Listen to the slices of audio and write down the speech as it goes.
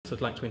So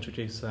I'd like to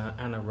introduce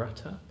Anna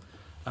Rutter.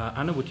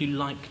 Anna, would you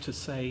like to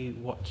say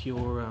what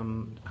your,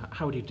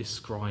 how would you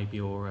describe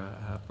your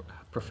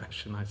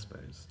profession, I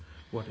suppose?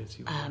 What is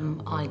your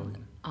role?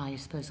 I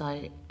suppose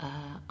I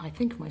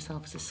think of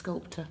myself as a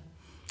sculptor,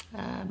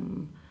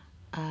 and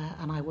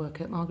I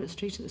work at Margaret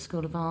Street at the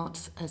School of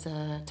Arts as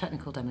a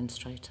technical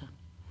demonstrator.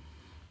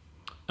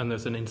 And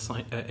there's an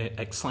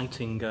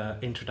exciting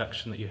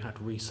introduction that you had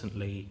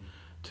recently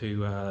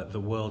to the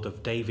world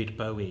of David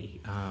Bowie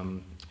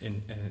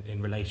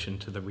in relation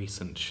to the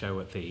recent show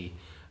at the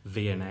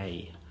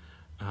V&A.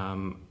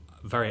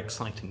 Very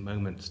exciting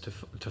moments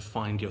to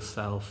find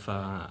yourself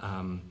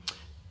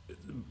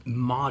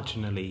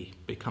marginally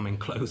becoming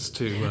close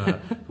to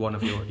one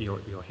of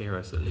your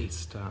heroes, at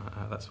least.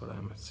 That's what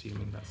I'm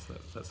assuming.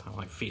 That's how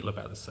I feel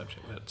about the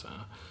subject. That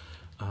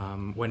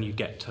when you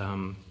get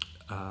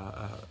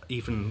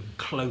even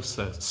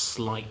closer,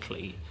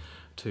 slightly,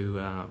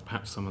 to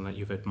perhaps someone that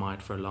you've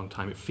admired for a long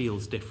time, it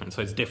feels different.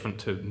 So it's different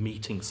to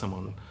meeting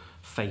someone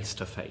face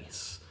to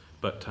face,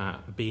 but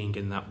being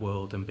in that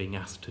world and being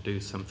asked to do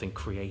something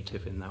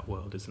creative in that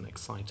world is an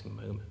exciting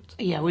moment.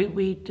 Yeah,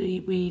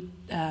 we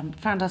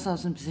found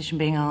ourselves in a position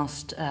being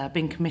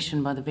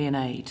commissioned by the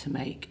V&A to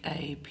make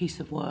a piece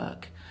of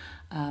work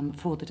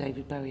for the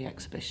David Bowie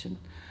exhibition,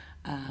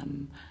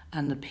 and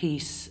the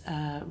piece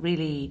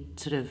really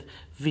sort of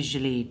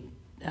visually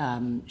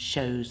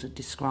shows or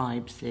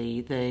describes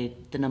the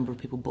number of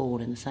people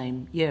born in the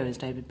same year as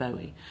David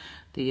Bowie.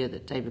 The year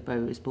that David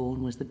Bowie was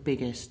born was the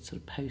biggest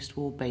sort of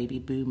post-war baby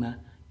boomer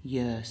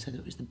year, so that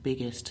it was the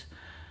biggest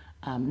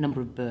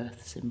number of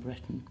births in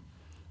Britain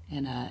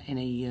in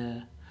a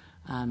year.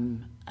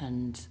 And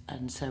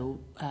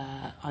so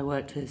I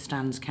worked with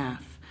Stans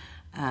Caff,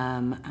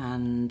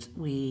 and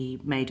we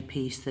made a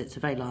piece that's a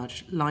very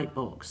large light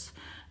box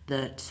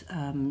that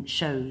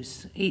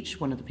shows each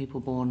one of the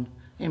people born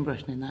in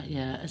Britain in that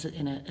year as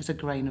a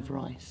grain of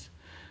rice.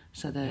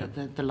 So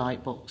the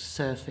light box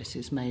surface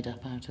is made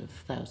up out of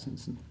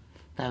thousands and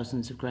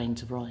thousands of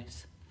grains of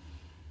rice.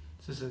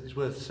 So it's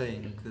worth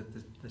saying that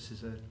this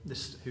is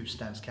who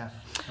Stans Caff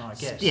are, I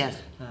guess. Yes.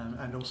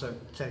 And also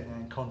taking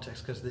that in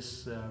context, because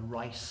this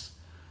rice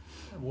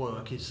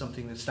work is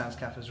something that Stans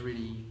Caff has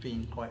really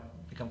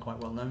become quite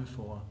well known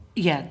for.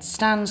 Yeah,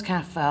 Stans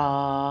Caff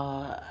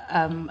are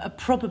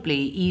probably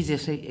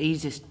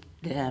easiest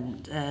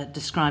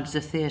described as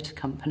a theatre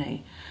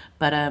company,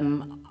 but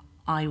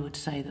I would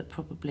say that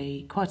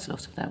probably quite a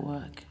lot of their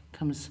work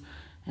comes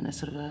in a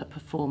sort of a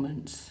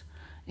performance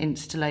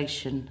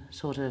installation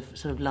sort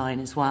of line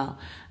as well.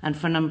 And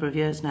for a number of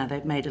years now,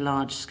 they've made a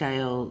large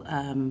scale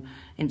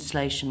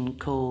installation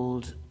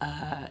called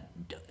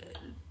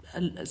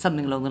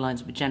something along the lines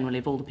of generally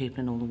of all the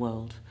people in all the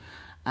world.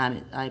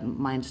 And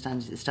my understanding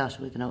is it started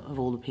with of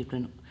all the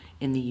people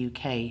in the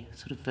UK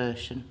sort of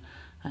version,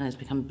 and has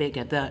become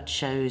bigger. That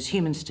shows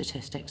human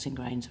statistics in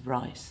grains of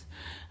rice,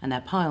 and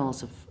they're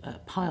piles of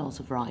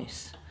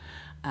rice.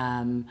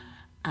 And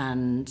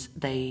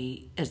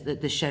as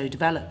the show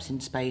develops in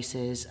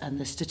spaces, and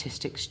the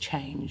statistics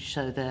change,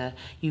 so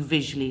you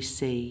visually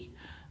see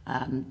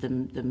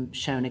them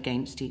shown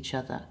against each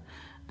other.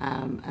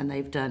 And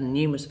they've done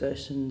numerous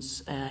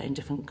versions in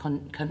different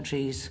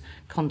countries,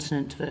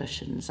 continent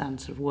versions and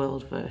sort of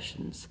world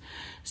versions.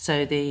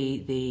 So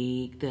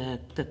the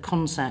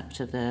concept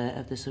of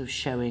the sort of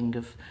showing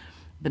of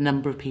the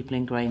number of people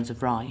in grains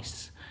of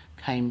rice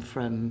came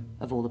from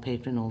of all the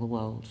people in all the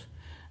world.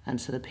 And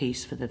so the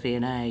piece for the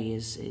V&A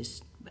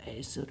is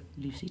sort of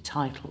loosely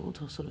titled,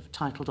 or sort of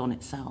titled on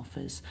itself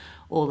as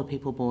All the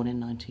People Born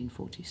in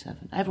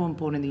 1947. Everyone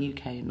born in the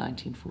UK in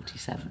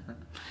 1947.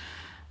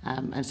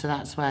 And so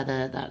that's where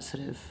that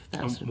sort of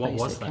what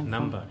was that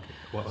number?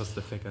 What was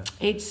the figure?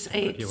 It's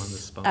you on the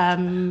spot.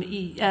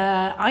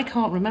 I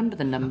can't remember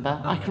the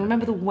number. I can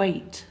remember the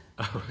weight.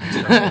 Oh,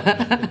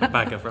 right. A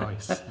bag of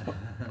rice.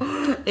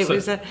 It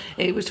was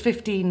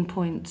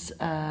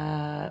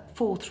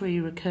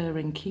 15.43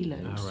 recurring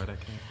kilos. Oh, right,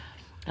 okay.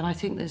 And I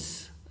think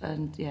there's.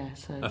 And yeah,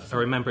 so I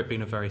remember it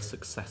being a very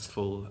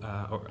successful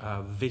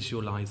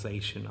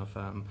visualization of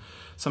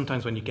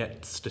sometimes when you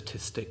get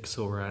statistics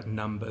or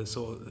numbers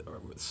or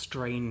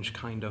strange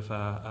kind of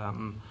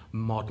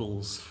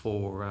models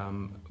for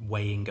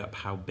weighing up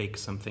how big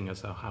something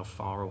is or how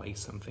far away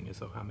something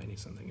is or how many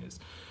something is.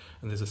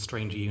 And there's a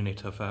strange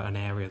unit of an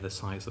area the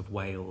size of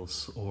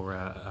Wales or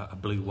a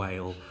blue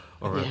whale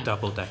or a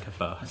double-decker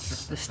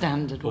bus. The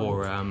standard one.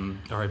 Or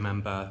I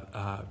remember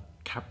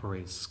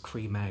Cadbury's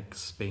cream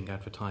eggs being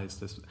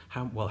advertised as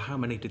how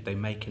many did they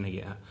make in a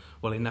year?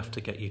 Well, enough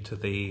to get you to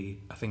the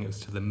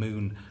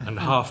moon and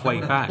halfway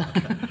back.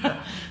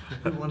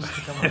 Who wants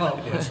to come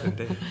up? Yes,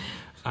 indeed.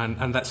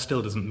 And that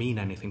still doesn't mean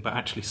anything, but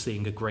actually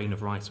seeing a grain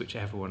of rice, which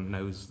everyone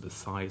knows the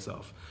size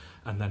of,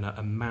 and then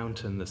a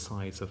mountain the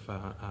size of,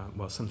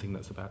 something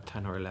that's about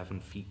 10 or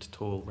 11 feet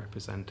tall,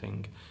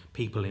 representing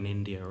people in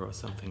India or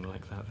something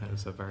like that. That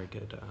was a very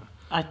good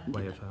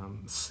way of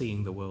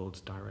seeing the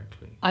world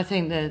directly. I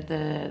think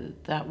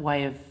that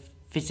way of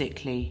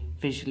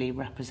visually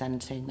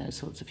representing those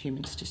sorts of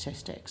human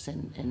statistics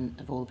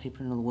of all the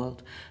people in the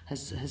world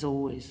has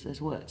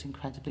worked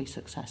incredibly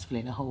successfully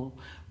in a whole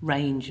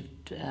range of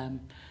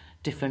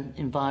different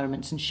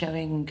environments and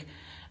showing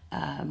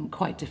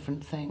quite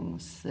different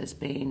things. There's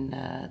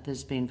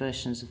been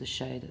versions of the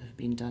show that have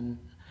been done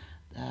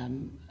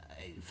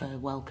for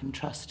Wellcome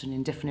Trust and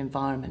in different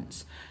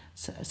environments.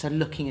 So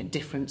looking at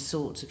different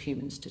sorts of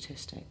human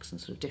statistics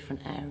and sort of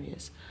different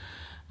areas,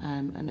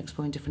 and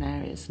exploring different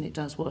areas, and it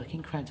does work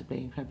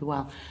incredibly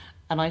well.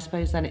 And I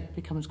suppose then it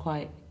becomes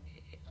quite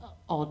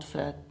odd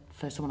for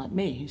someone like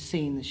me who's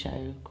seen the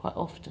show quite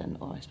often,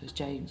 or I suppose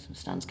James from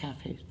Stan's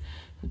Cafe,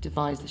 who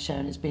devised the show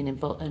and has been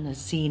involved and has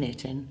seen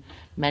it in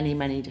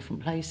many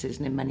different places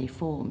and in many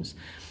forms.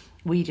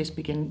 You just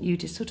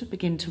sort of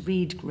begin to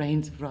read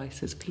Grains of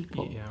Rice as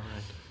people. Yeah,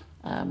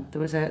 right.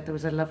 There was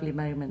a lovely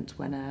moment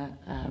when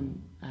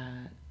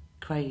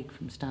Craig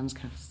from Stan's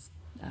Cafe's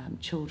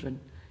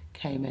children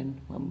came in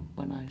when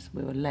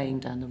we were laying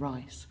down the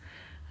rice,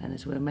 and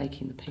as we were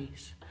making the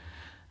piece,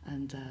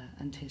 and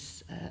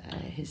his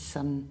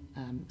son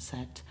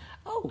said,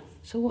 "Oh,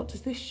 so what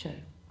does this show?"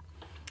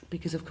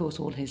 Because of course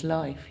all his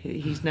life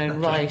he's known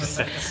rice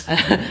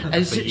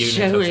as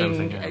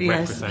showing,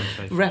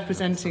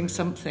 representing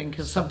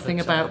something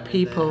about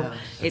people.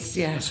 It's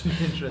interesting.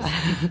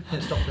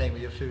 Stop playing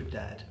with your food,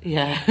 Dad.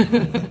 Yeah.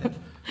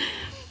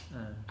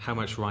 How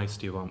much rice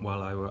do you want?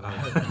 Well, I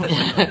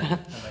like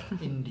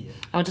India.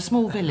 I want a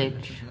small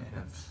village,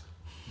 yes.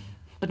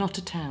 but not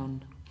a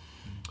town.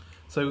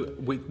 So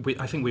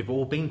I think we've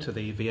all been to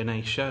the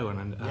V&A show,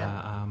 and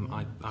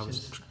I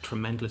was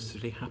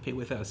tremendously happy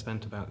with it. I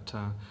spent about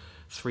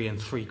 3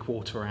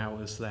 3/4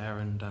 hours there,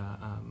 and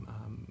I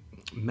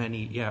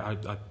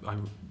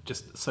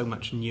just so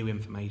much new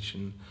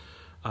information.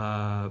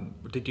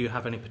 Did you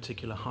have any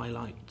particular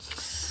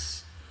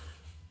highlights?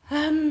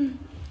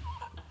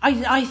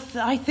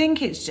 I think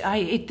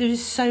there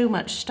is so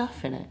much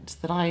stuff in it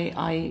that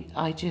I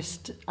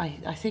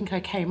think I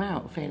came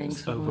out feeling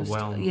sort of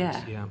overwhelmed.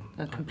 Yeah,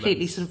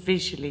 completely sort of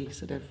visually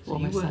sort of. So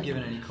you weren't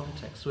given any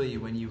context, were you,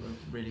 when you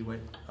really were,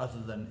 other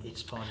than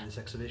it's part of this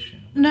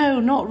exhibition? No,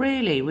 not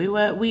really. We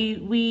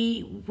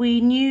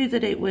knew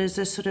that it was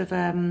a sort of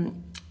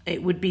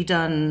it would be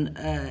done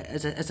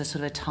as a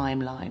sort of a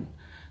timeline,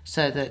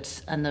 so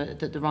that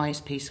the Rice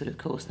piece would of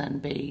course then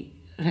be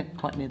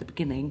quite near the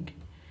beginning.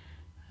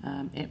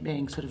 It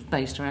being sort of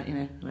based around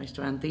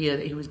the year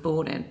that he was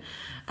born in,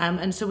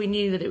 and so we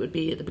knew that it would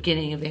be at the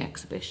beginning of the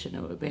exhibition,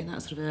 or it would be in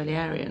that sort of early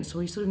area, and so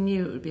we sort of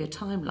knew it would be a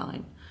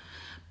timeline.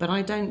 But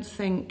I don't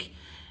think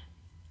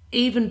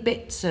even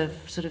bits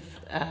of sort of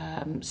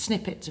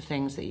snippets of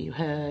things that you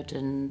heard,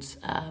 and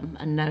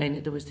knowing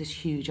that there was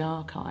this huge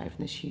archive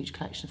and this huge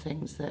collection of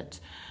things that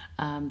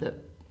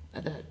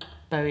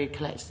Bowie had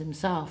collected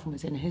himself and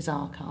was in his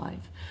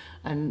archive,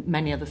 and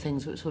many other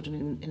things that were sort of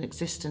in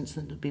existence,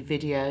 and there would be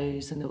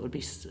videos, and there would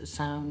be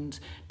sound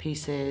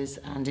pieces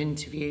and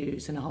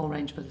interviews and a whole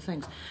range of other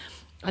things.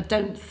 I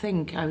don't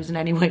think I was in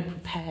any way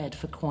prepared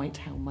for quite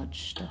how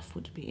much stuff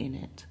would be in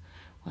it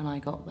when I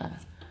got there.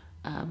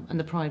 And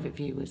the private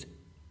view was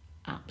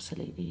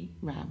absolutely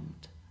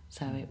rammed.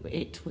 So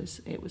it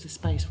was a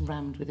space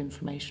rammed with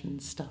information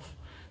and stuff,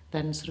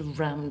 then sort of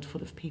rammed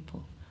full of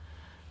people.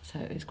 So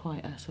it was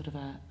quite a sort of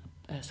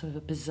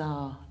a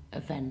bizarre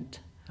event.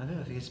 I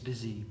think it's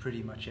busy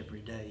pretty much every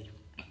day,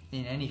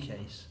 in any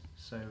case.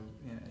 So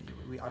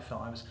I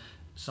felt I was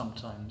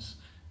sometimes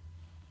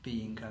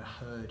being kind of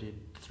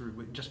herded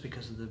through just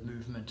because of the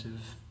movement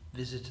of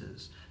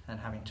visitors and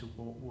having to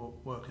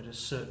work at a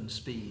certain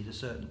speed, a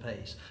certain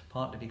pace,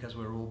 partly because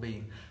we're all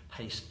being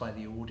paced by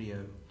the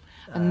audio.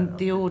 And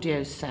the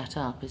audio's set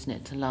up, isn't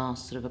it, to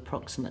last sort of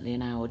approximately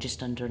an hour,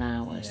 just under an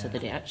hour, yeah. So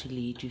that it actually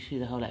leads you through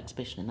the whole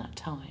exhibition in that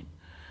time.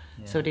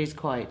 Yeah. So it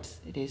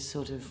is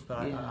sort of... But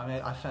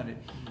I found it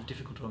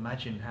difficult to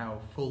imagine how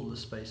full the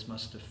space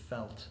must have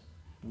felt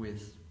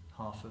with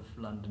half of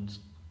London's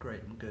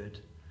great and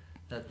good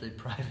at the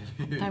private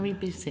view. Very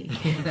busy.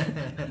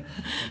 I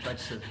tried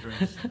to serve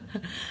drinks.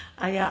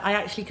 I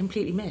actually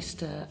completely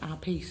missed our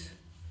piece.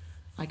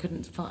 I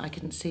couldn't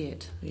see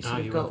it. We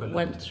sort of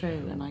went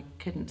through and I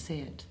couldn't see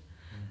it.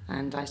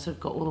 And I sort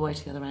of got all the way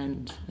to the other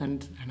end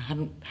and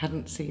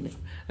hadn't seen it.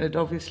 And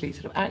obviously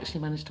sort of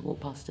actually managed to walk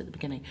past it at the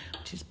beginning,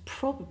 which is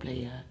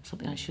probably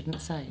something I shouldn't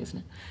say, isn't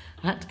it?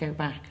 I had to go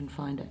back and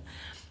find it.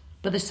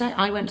 But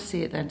I went to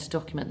see it then to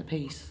document the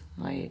piece.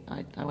 I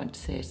went to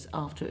see it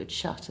after it had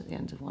shut at the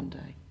end of one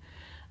day.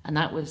 And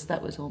that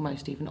was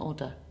almost even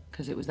odder,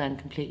 because it was then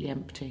completely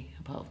empty,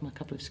 apart from a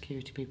couple of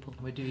security people.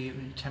 Were you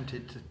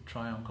tempted to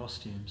try on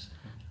costumes?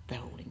 They're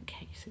all in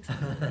cases.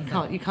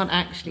 You can't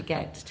actually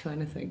get to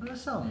anything. Well,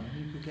 there's some.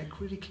 You could get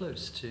really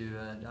close to...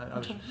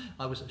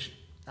 I was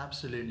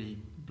absolutely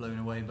blown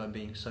away by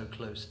being so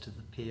close to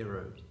the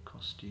Pierrot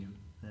costume,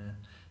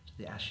 to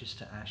the Ashes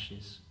to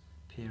Ashes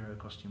Pierrot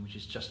costume, which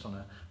is just on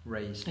a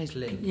raised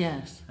plinth,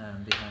 yes,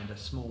 behind a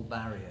small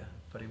barrier.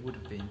 But it would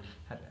have been,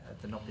 had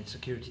there not been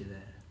security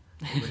there,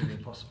 it would have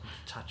been possible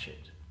to touch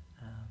it.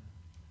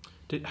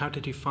 How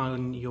did you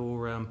find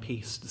your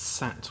piece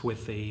sat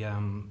with the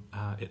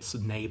its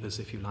neighbours,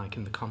 if you like,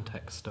 in the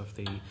context of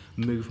the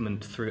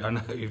movement through? I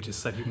know you just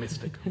said you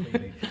missed it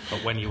completely,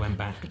 but when you went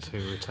back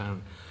to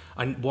return,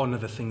 and one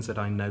of the things that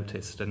I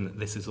noticed, and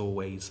this is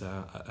always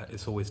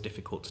it's always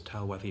difficult to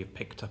tell whether you've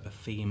picked up a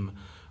theme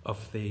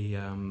of the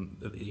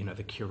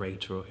the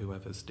curator or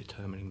whoever's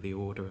determining the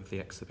order of the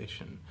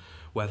exhibition,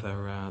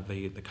 whether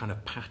the kind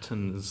of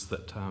patterns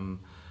that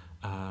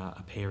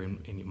appear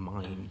in your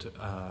mind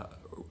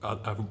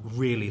are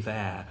really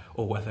there,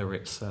 or whether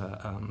it's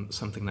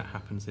something that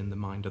happens in the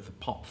mind of the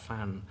pop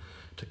fan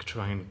to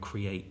try and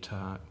create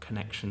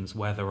connections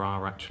where there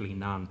are actually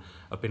none.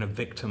 I've been a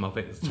victim of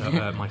it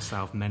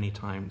myself many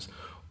times.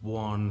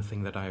 One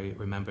thing that I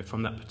remember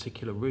from that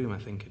particular room, I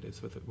think it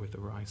is with the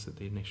Rice at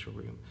the initial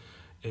room,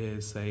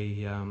 is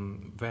a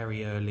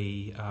very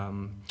early,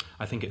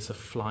 I think it's a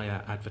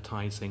flyer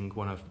advertising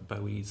one of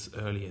Bowie's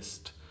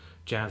earliest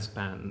jazz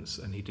bands,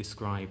 and he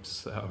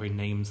describes, or he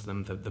names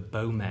them the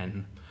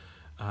Bowmen,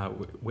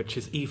 which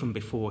is even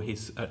before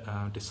he's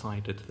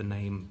decided the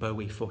name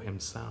Bowie for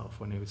himself,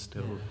 when he was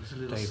still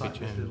David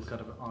Jones. A little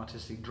kind of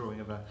artistic drawing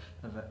of a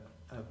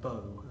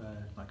bow,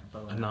 like a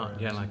bow and arrow.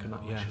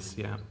 Yes.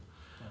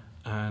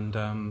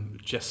 And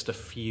just a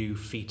few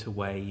feet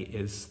away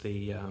is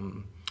the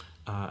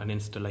an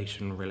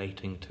installation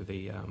relating to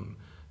the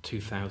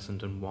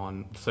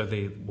 2001. So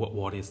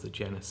what is the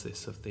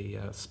genesis of the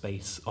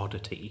Space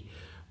Oddity?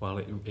 Well,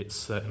 it's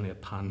certainly a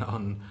pun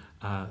on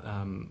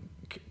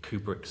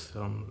Kubrick's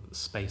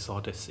Space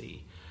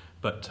Odyssey,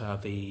 but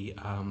the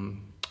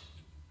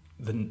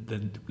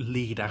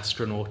lead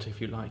astronaut, if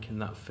you like, in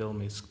that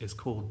film is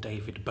called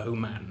David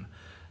Bowman.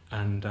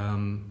 And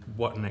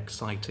what an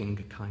exciting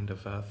kind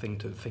of thing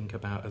to think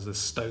about as a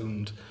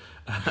stoned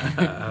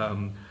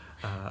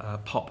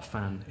pop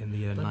fan in the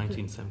year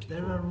 1974.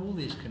 There are all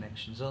these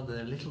connections, aren't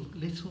there?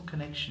 Little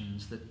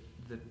connections that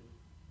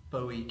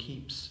Bowie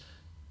keeps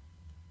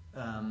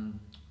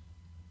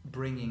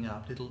bringing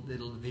up,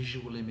 little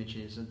visual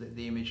images. And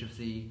the image of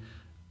the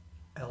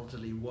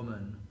elderly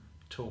woman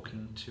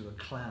talking to a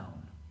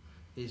clown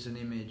is an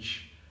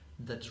image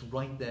that's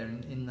right there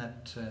in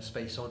that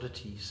Space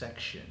Oddity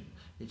section.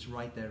 It's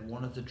right there.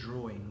 One of the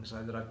drawings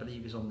that I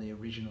believe is on the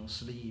original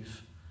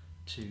sleeve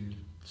to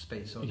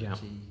Space Oddity. Yeah.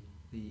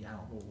 The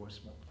album was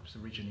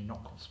originally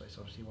not called Space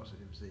Odyssey, was it?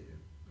 It was the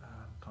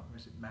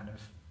Man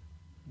of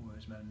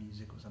Words, Man of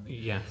Music, or something.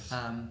 Yes.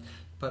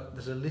 But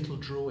there's a little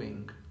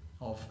drawing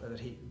of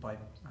by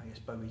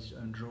Bowie's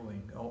own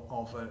drawing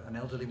of an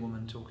elderly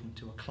woman talking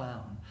to a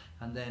clown,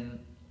 and then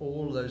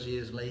all those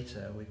years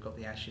later, we've got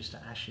the Ashes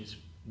to Ashes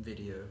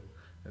video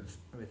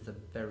with the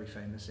very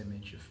famous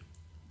image of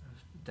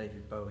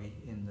David Bowie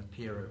in the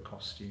Pierrot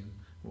costume,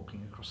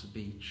 walking across the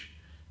beach,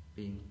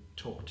 being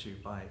talked to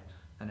by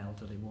an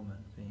elderly woman,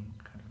 being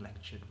kind of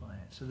lectured by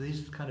it. So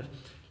these kind of,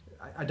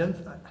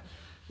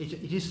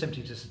 it is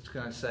tempting to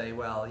kind of say,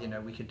 well,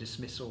 we could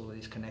dismiss all of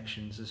these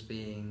connections as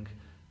being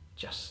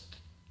just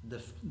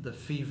the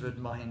fevered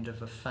mind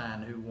of a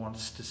fan who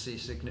wants to see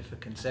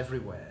significance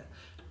everywhere.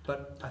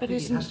 But I think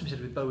it has to be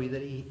said with Bowie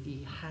that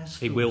he has.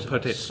 He will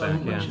put it so there.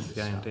 much Yes,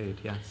 yeah, indeed,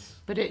 yes.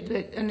 But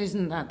and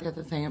isn't that the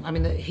other thing? I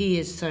mean, that he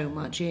is so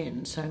much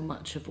so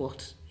much of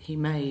what he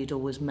made or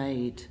was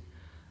made,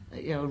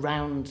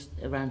 around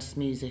his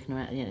music and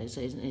around,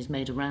 is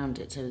made around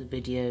it. So the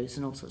videos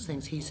and all sorts of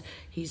things.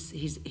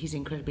 He's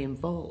incredibly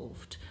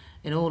involved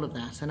in all of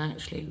that, and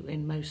actually,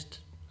 in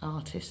most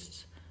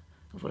artists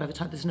of whatever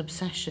type, there's an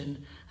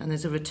obsession and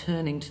there's a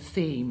returning to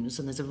themes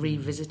and there's a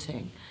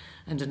revisiting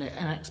and an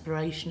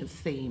exploration of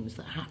themes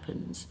that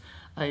happens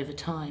over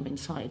time in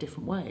slightly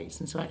different ways.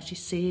 And so actually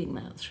seeing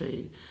that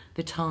through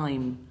the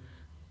time,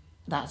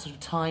 that sort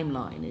of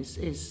timeline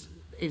is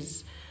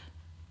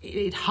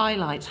it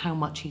highlights how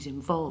much he's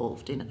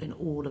involved in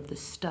all of the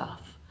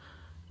stuff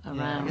around.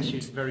 Yeah, I guess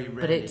you very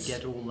rarely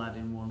get all that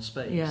in one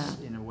space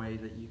in a way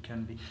that you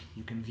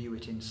can view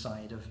it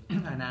inside of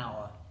an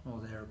hour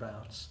or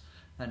thereabouts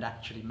and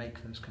actually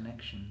make those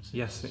connections.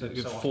 Yes,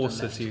 it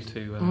forces you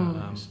to.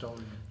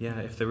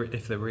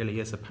 If there really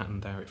is a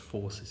pattern there, it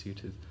forces you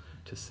to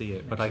see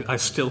it. But I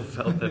still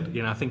felt that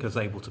I think I was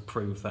able to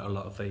prove that a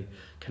lot of the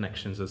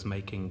connections I was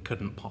making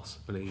couldn't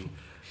possibly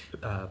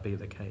be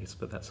the case.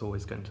 But that's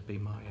always going to be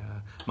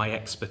my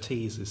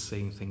expertise, is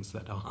seeing things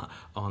that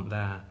aren't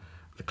there.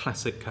 The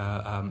classic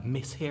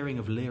mishearing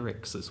of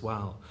lyrics as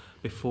well.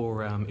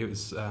 Before it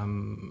was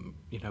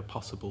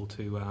possible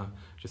to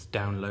just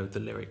download the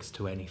lyrics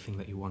to anything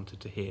that you wanted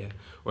to hear,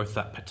 or if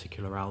that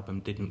particular album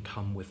didn't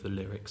come with the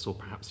lyrics, or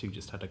perhaps you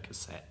just had a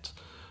cassette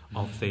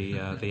of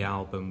the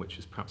album, which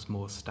is perhaps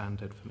more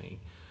standard for me.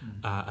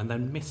 And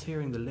then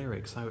mishearing the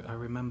lyrics. I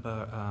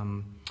remember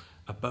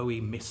a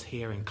Bowie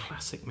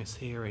classic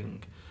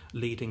mishearing,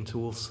 leading to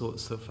all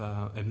sorts of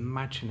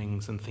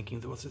imaginings and thinking,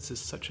 this is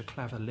such a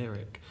clever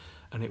lyric.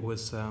 And it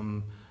was,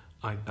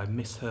 I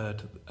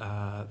misheard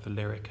the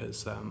lyric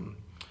as,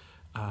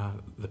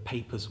 the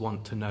papers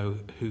want to know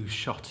who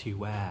shot you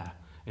where.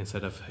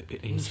 instead of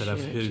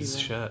whose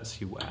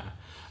shirts you wear.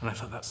 And I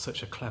thought that's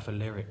such a clever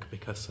lyric,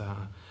 because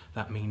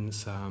that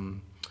means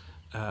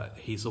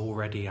he's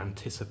already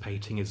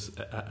anticipating his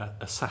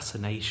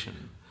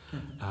assassination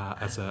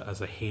as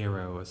a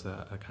hero, as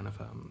a kind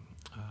of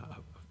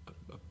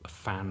a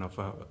fan of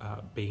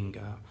being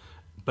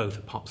both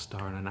a pop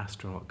star and an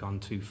astronaut gone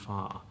too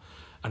far,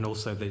 and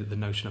also the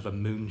notion of a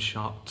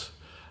moonshot.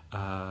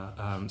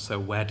 So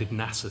where did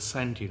NASA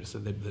send you? So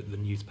the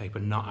newspaper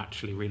not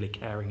actually really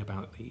caring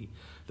about the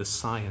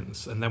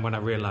science. And then when I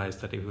realised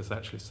that it was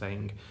actually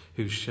saying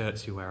whose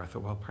shirts you wear, I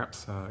thought, well,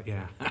 perhaps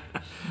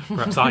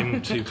perhaps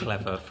I'm too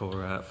clever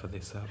for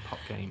this pop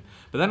game.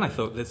 But then I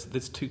thought,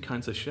 there's two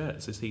kinds of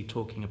shirts. Is he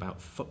talking about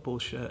football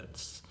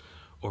shirts,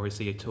 or is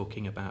he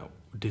talking about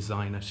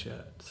designer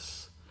shirts?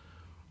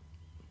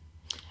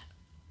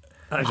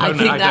 I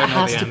think that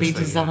has to be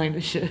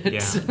designer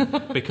shirts. Yeah,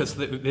 because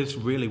this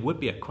really would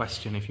be a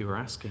question if you were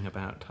asking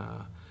about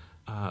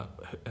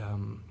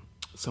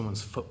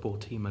someone's football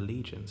team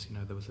allegiance. You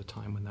know, there was a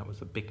time when that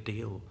was a big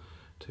deal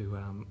to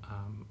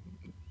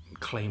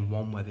claim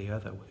one way or the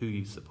other who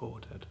you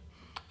supported.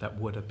 That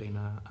would have been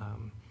a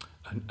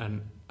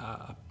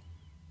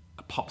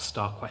pop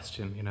star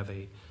question. You know,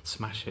 the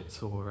Smash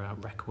Hits or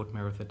Record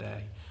Mirror of the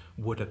Day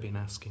would have been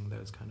asking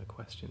those kind of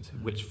questions.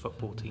 Which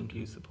football team do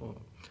you support?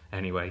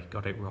 Anyway,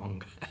 got it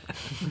wrong.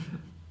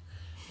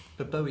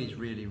 But Bowie's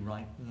really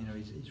ripe. You know,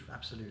 he's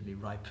absolutely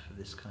ripe for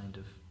this kind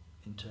of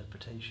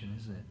interpretation,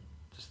 isn't it?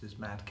 Just these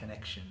mad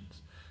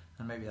connections,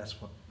 and maybe that's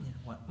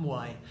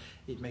why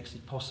it makes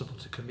it possible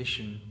to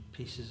commission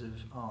pieces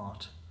of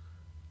art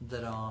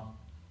that are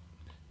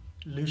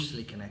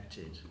loosely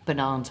connected, but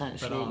aren't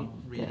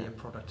really a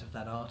product of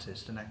that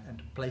artist, and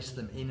place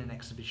them in an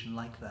exhibition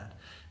like that,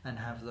 and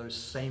have those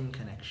same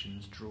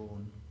connections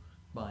drawn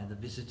by the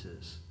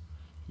visitors.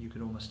 You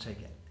could almost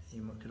take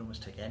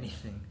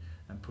anything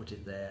and put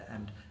it there,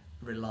 and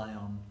rely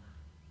on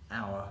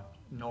our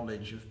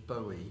knowledge of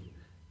Bowie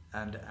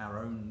and our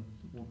own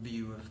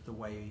view of the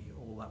way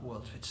all that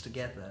world fits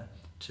together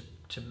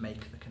to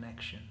make the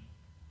connection.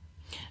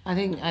 I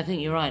think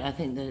you're right. I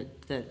think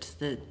that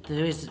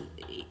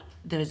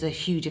there is a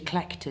huge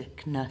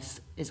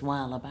eclecticness as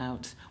well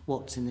about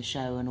what's in the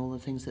show and all the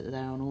things that are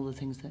there and all the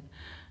things that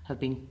have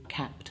been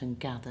kept and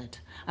gathered.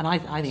 And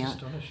I think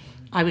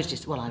I was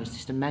just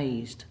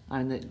amazed.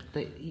 I mean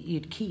that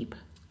you'd keep.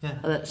 Yeah.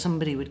 That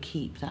somebody would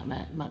keep that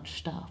much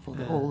stuff, or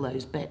all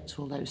those bits,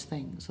 all those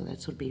things, or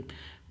they'd sort of be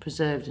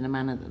preserved in a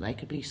manner that they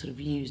could be sort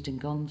of used and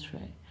gone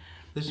through.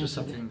 This was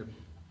something that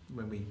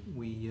when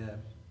we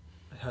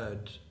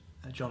heard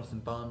Jonathan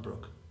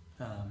Barnbrook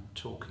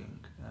talking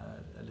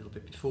a little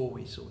bit before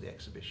we saw the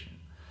exhibition,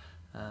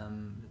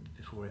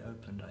 before it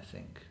opened, I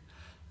think,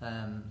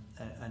 and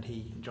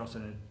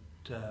Jonathan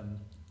had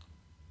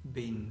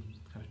been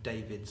kind of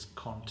David's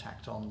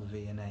contact on the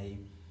V&A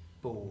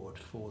board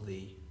for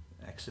the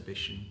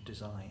exhibition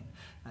design,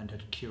 and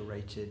had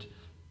curated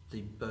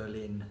the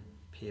Berlin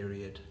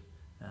period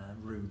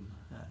room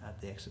at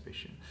the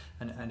exhibition,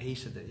 and he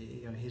said that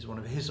one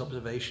of his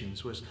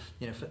observations was,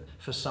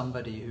 for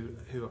somebody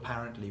who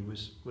apparently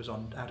was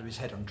out of his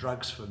head on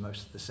drugs for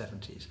most of the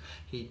 70s,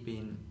 he'd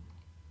been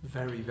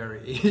very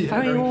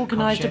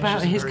organised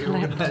about his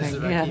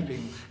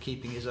collecting,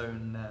 keeping his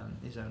own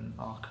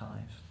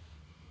archive.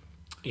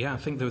 Yeah, I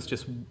think there was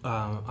just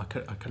I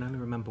can only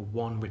remember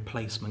one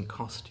replacement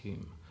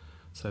costume.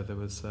 So there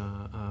was,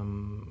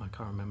 I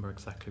can't remember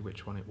exactly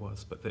which one it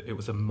was, but it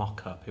was a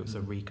mock-up. It was a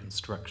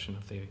reconstruction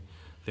of the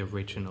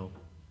original.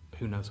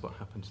 Who knows what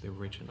happened to the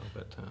original?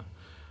 But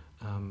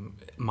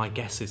my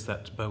guess is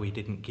that Bowie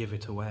didn't give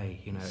it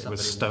away. You know, it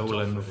was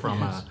stolen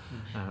from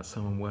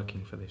someone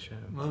working for the show.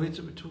 Well, we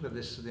talked about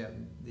this the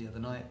other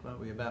night, weren't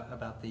we?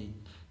 About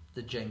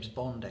the James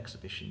Bond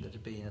exhibition that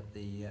had been at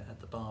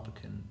the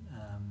Barbican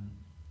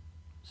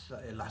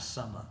last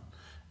summer,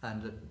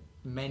 and that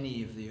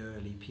many of the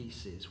early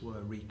pieces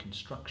were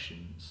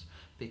reconstructions,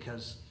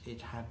 because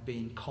it had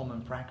been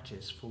common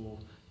practice for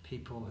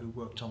people who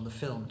worked on the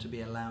film to be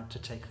allowed to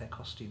take their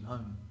costume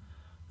home.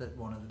 That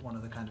one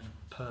of the kind of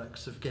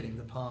perks of getting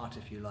the part,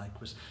 if you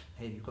like, was,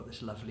 hey, you've got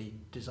this lovely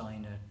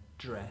designer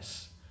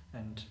dress,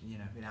 and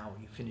now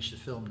you finish the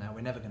film. Now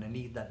we're never going to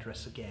need that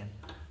dress again.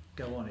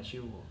 Go on, it's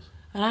yours.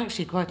 And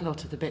actually, quite a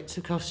lot of the bits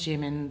of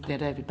costume in the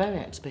David Bowie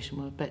exhibition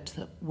were bits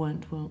that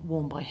weren't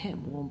worn by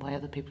him, worn by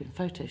other people in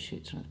photo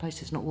shoots and other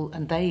places. Not all,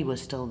 and they were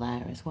still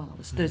there as well.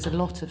 So there's a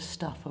lot of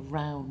stuff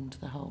around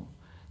the whole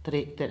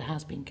that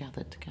has been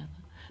gathered together.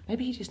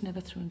 Maybe he just never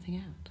threw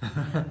anything out.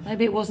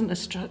 Maybe it wasn't a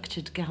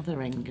structured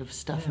gathering of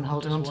stuff and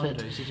holding on to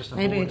it.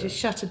 Maybe he just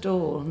shut a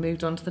door and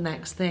moved on to the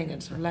next thing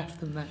and sort of left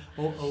them there.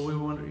 Or we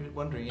were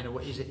wondering,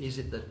 what is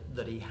it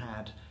that he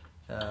had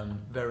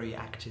very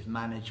active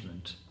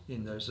management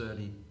in those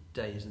early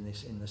days in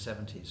the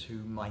 70s,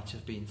 who might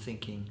have been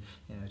thinking,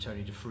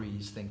 Tony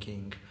DeFries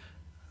thinking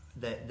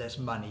that there's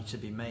money to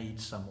be made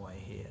some way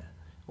here,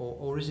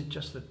 or is it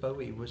just that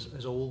Bowie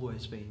has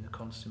always been a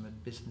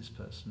consummate business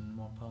person and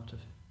one part of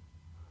it?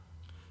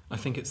 I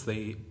think it's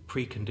the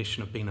precondition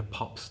of being a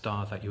pop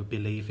star that you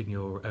believe in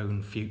your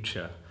own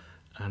future.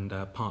 And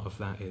part of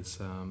that is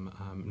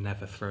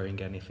never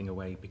throwing anything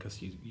away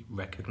because you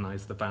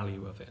recognise the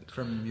value of it.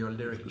 From your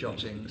lyric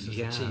jottings as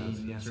a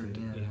teen. Yes, through,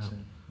 yeah.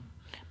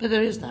 But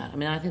there is that. I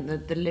mean, I think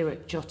that the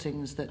lyric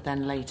jottings that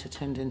then later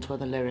turned into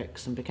other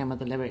lyrics and became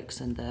other lyrics,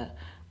 and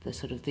the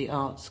sort of the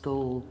art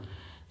school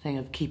thing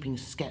of keeping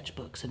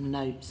sketchbooks and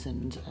notes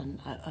and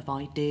of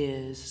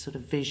ideas sort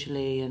of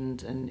visually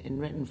and in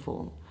written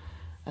form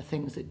are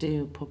things that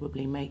do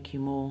probably make you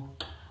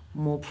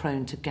more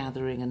prone to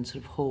gathering and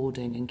sort of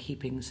hoarding and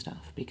keeping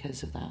stuff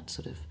because of that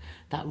sort of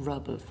that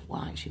rub of,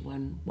 well, actually,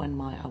 when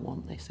might I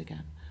want this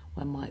again?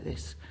 When might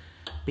this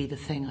be the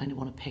thing I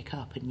want to pick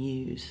up and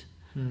use?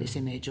 This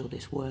image or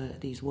this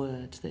word, these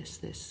words, this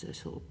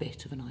sort of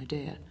bit of an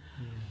idea.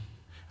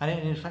 And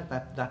in fact,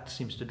 that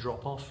seems to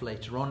drop off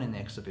later on in the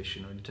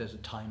exhibition, or in terms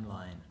of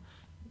timeline,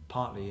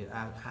 partly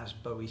as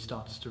Bowie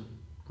starts to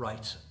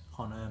write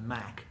on a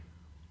Mac.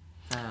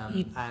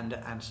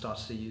 And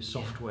starts to use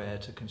software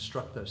to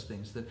construct those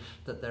things,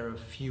 that there are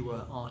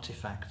fewer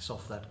artifacts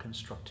of that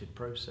constructed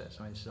process.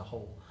 I mean, there's a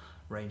whole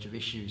range of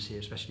issues here,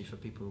 especially for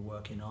people who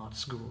work in art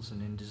schools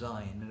and in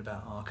design, and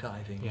about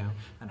archiving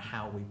and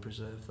how we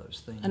preserve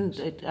those things.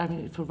 And I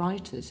mean, for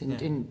writers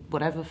in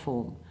whatever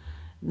form,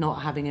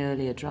 not having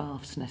earlier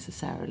drafts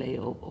necessarily,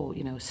 or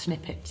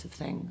snippets of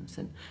things,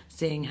 and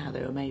seeing how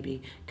they were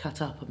maybe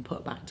cut up and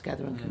put back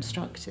together and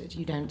constructed.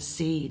 You don't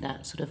see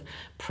that sort of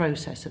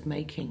process of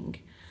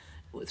making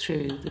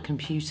through the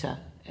computer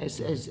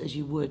as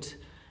you would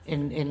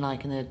in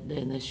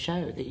the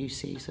show, that you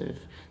see sort of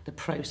the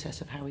process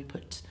of how we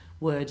put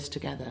words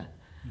together.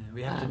 Yeah,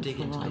 we have to dig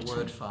into the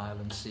Word file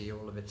and see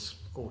all of its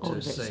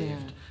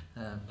auto-saved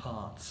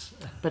parts.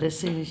 But as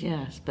soon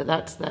as but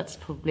that's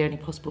probably only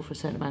possible for a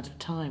certain amount of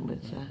time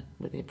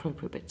with the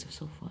appropriate bits of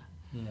software.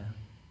 Yeah.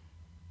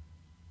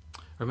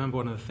 I remember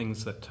one of the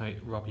things that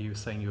Rob, you were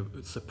saying you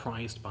were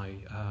surprised by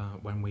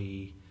when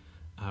you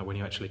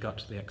actually got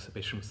to the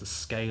exhibition was the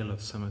scale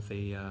of some of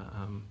the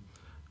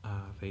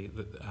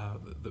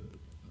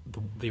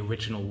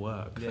original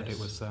work. Yes. That it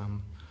was.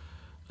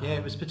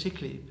 It was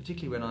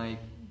particularly when I.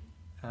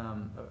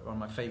 One of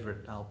my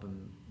favourite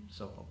albums,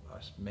 so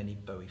many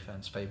Bowie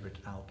fans' favourite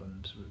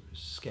albums, was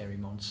Scary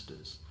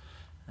Monsters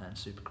and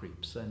Super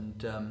Creeps,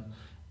 and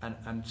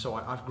so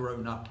I've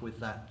grown up with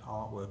that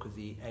artwork, with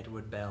the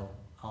Edward Bell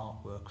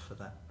artwork for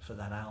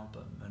that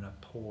album, and I've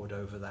pored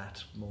over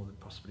that more than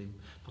possibly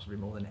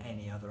more than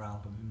any other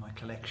album in my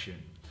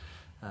collection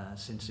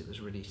since it was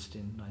released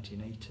in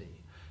 1980.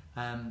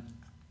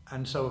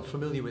 And so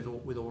familiar with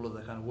all of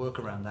the kind of work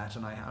around that,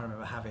 and I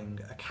remember having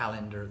a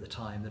calendar at the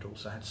time that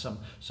also had some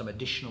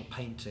additional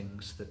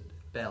paintings that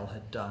Bell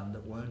had done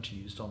that weren't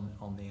used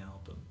on the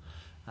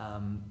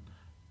album.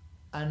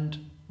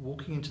 And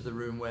walking into the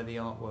room where the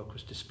artwork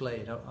was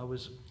displayed, I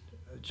was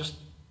just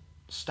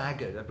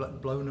staggered,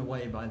 blown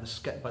away by the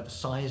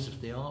size of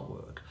the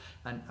artwork,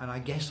 and I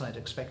guess I'd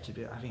expected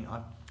it. I think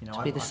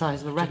to be the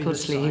size of a record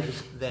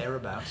sleeve,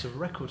 thereabouts of a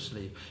record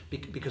sleeve,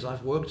 because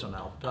I've worked on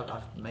album,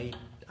 I've made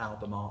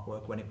album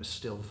artwork when it was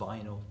still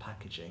vinyl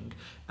packaging,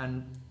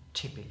 and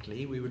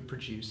typically we would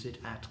produce it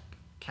at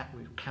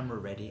camera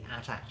ready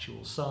at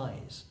actual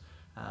size,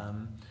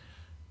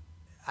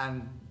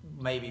 and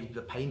maybe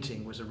the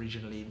painting was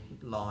originally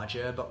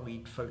larger, but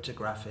we'd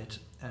photograph it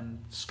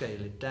and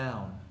scale it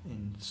down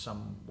in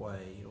some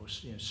way, or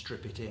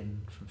strip it in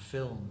from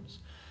films.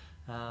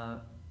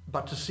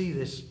 But to see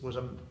this was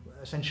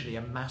essentially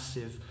a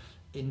massive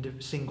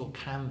single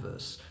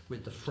canvas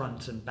with the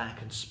front and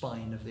back and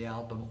spine of the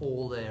album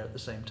all there at the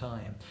same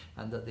time,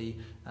 and that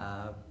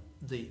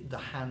the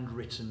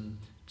handwritten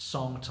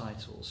song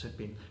titles had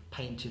been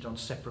painted on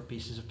separate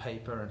pieces of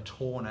paper and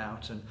torn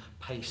out and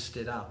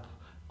pasted up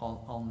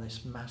on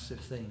this massive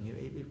thing.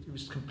 It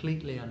was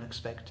completely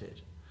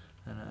unexpected,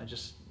 and it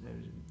was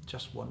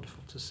just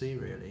wonderful to see,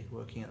 really,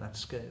 working at that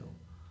scale.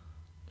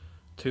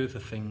 Two of the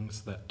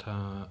things that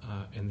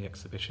in the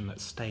exhibition that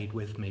stayed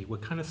with me were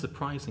kind of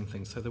surprising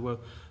things. So there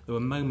were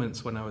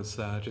moments when I was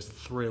just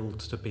thrilled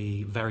to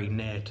be very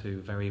near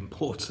to very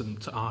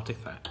important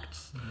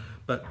artifacts.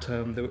 But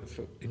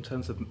in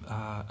terms of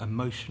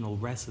emotional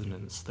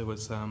resonance, there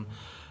was,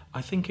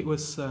 I think it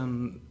was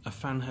a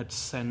fan had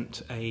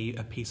sent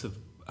a piece of,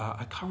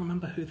 I can't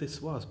remember who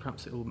this was,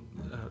 perhaps it will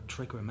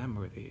trigger a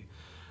memory with you,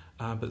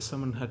 but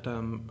someone had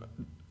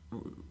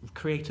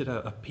created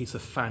a piece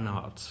of fan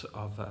art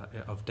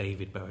of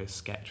David Bowie's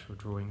sketch or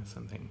drawing or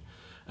something,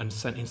 and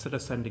instead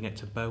of sending it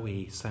to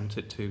Bowie, sent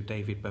it to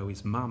David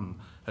Bowie's mum,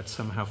 had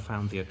somehow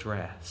found the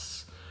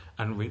address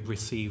and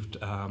received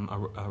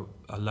a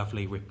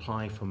lovely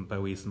reply from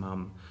Bowie's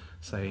mum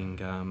saying,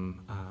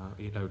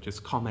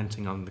 just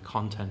commenting on the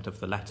content of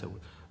the letter.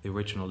 The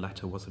original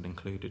letter wasn't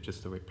included,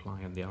 just the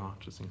reply, and the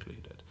art was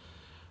included.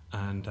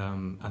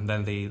 And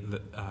then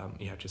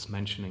just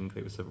mentioning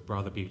it was a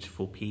rather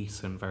beautiful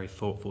piece and very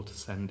thoughtful to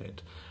send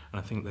it. And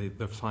I think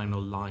the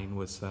final line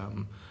was,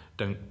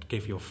 "Don't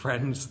give your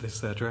friends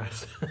this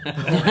address."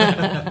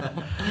 I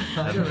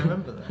don't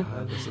remember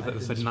that. It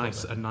was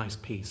a nice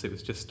piece. It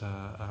was just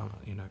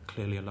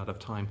clearly a lot of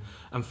time.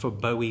 And for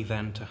Bowie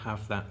then to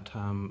have that,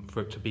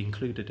 for it to be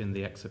included in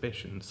the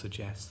exhibition,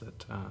 suggests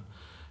that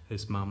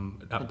his mum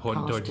at that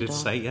point did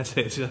say yes,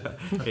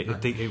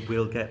 it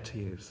will get to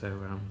you.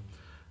 So.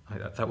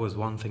 That was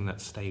one thing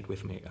that stayed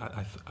with me.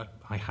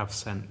 I have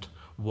sent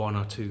one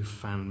or two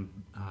fan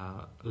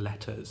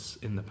letters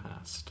in the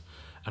past,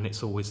 and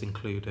it's always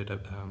included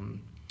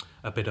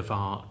a bit of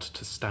art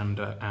to stand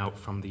out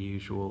from the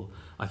usual.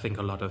 I think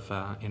a lot of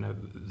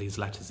these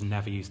letters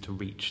never used to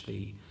reach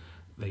the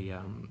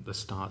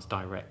stars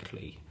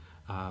directly,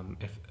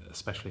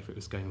 especially if it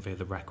was going via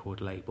the record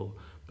label.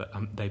 But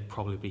they'd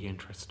probably be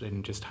interested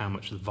in just how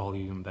much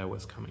volume there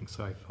was coming.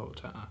 So I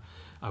thought.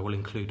 I will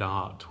include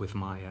art with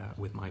my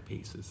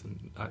pieces,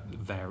 and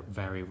very,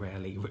 very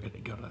rarely really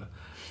got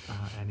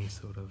any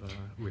sort of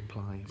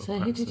reply. So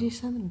who did you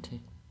send them to?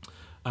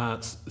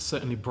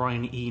 Certainly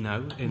Brian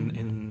Eno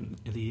in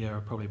the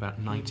year probably about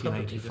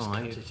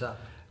 1985. Just cut it up.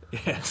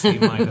 Yes, he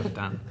might have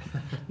done.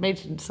 Made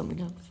it into something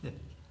else. Yeah.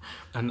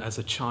 And as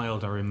a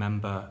child, I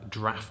remember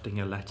drafting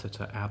a letter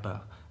to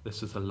ABBA.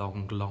 This was a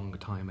long, long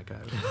time ago.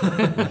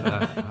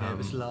 It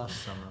was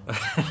last summer.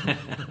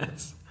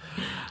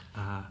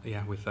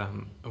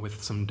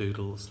 With some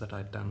doodles that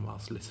I'd done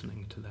whilst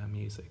listening to their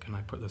music, and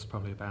I put there's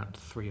probably about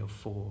 3 or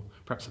 4,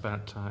 perhaps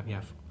about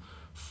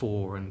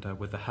 4, and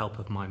with the help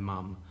of my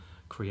mum,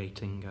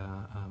 creating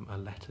a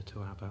letter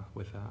to ABBA.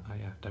 With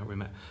don't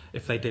remember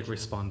if they did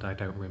respond. I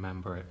don't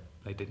remember it.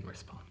 They didn't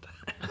respond.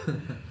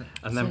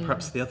 And then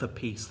perhaps the other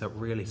piece that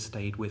really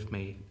stayed with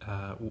me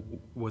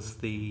was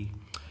the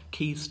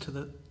keys to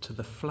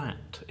the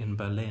flat in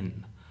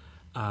Berlin.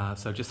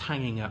 So just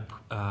hanging up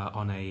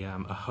on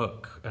a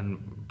hook,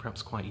 and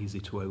perhaps quite easy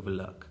to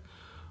overlook,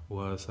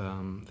 was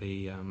a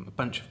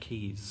bunch of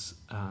keys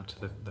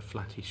to the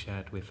flat he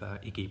shared with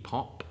Iggy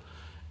Pop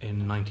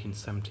in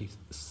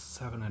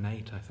 1977 and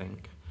 8, I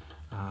think,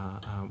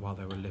 while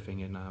they were living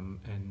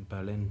in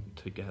Berlin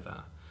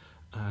together.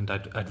 And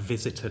I'd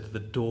visited the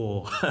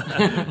door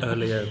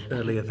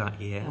earlier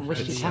that year. I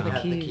wish you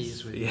had the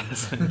keys with you.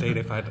 Yes, indeed,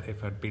 if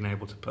I'd been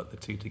able to put the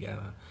two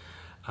together.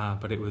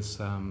 But it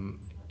was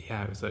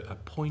it was a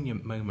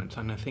poignant moment,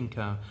 and I think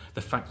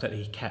the fact that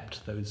he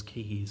kept those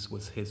keys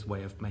was his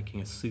way of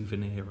making a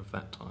souvenir of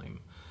that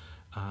time.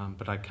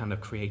 But I kind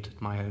of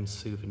created my own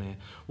souvenir.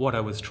 What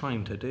I was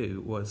trying to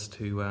do was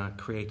to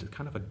create a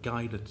kind of a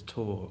guided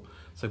tour.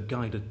 So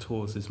guided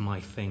tours is my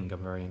thing.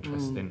 I'm very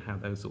interested in how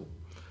those all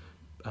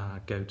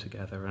go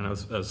together, and I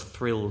was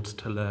thrilled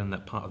to learn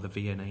that part of the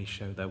V&A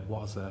show there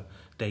was a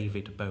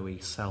David Bowie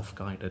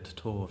self-guided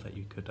tour that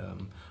you could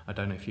I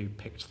don't know if you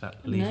picked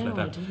that leaflet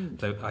No, up. I didn't.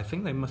 Though I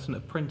think they mustn't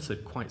have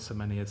printed quite so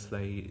many as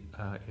they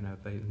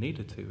they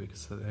needed to,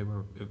 because they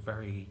were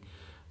very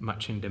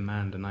much in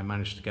demand, and I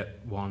managed to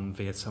get one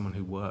via someone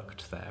who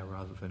worked there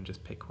rather than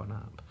just pick one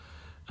up.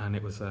 And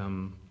it was a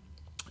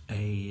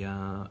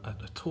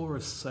tour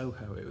of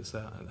Soho. It was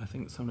I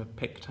think someone had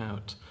picked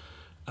out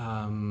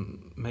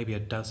maybe a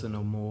dozen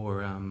or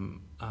more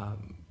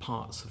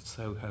parts of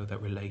Soho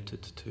that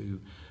related to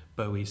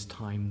Bowie's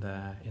time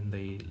there in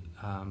the,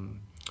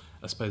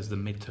 I suppose, the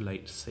mid to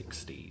late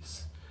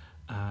 60s.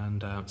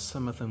 And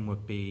some of them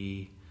would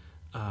be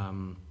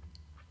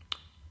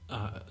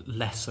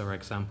lesser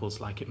examples,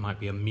 like it might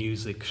be a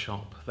music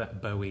shop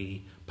that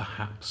Bowie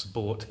perhaps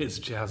bought his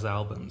jazz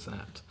albums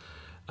at,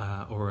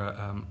 or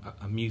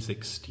a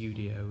music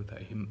studio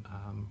that he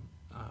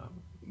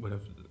would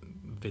have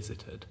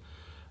visited.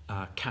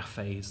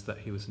 Cafes that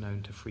he was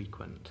known to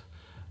frequent,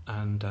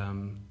 and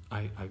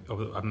I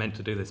meant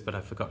to do this, but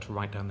I forgot to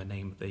write down the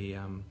name of the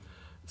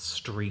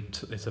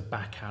street. There's a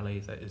back alley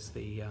that is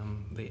the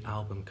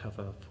album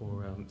cover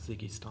for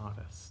Ziggy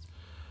Stardust,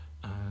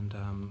 and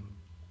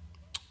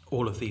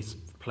all of these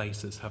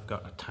places have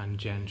got a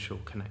tangential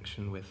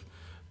connection with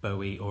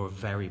Bowie, or a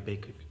very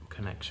big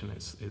connection.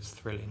 It's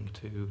thrilling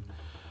to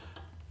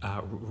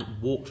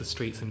walk the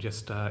streets and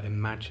just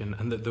imagine,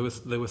 and there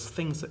was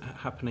things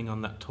happening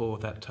on that tour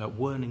that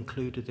weren't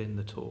included in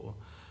the tour,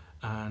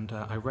 and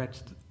I read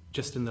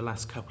just in the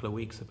last couple of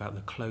weeks about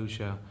the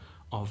closure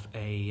of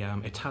a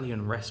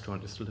Italian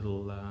restaurant, just a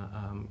little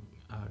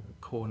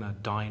corner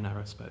diner,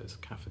 I suppose,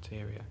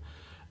 cafeteria,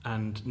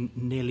 and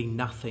nearly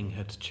nothing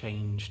had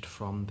changed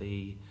from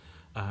the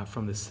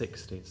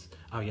 60s.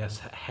 Oh yes,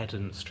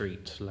 Heddon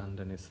Street,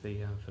 London, is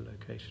the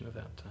location of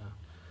that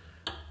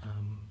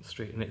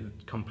street, and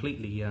it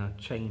completely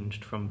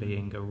changed from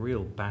being a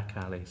real back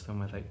alley,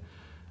 somewhere that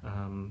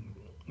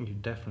you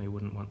definitely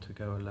wouldn't want to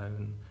go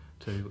alone,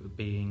 to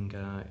being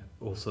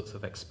all sorts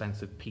of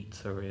expensive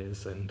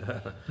pizzerias and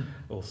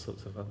all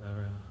sorts of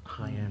other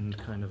high-end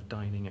kind of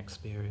dining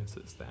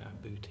experiences there,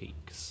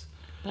 boutiques.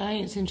 But I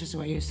think it's interesting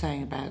what you're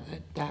saying about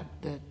that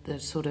the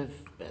sort of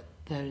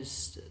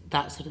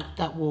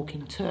that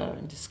walking tour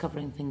and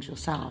discovering things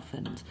yourself,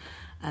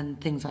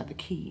 and things like the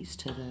keys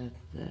to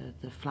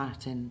the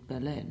flat in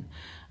Berlin,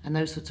 and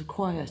those sorts of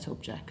quiet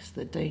objects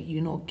that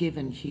you're not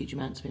given huge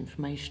amounts of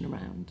information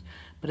around,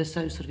 but are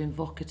so sort of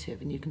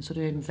evocative, and you can sort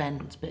of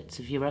invent bits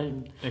of your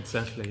own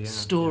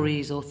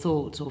stories or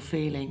thoughts or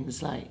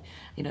feelings, like,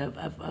 you know,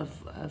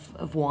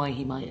 of why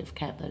he might have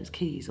kept those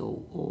keys, or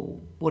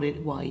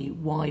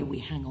why we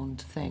hang on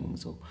to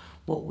things, or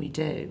what we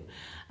do.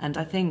 And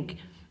I think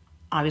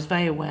I was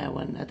very aware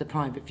when at the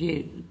private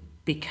view,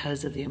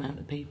 because of the amount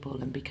of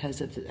people and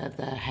because of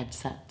their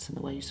headsets and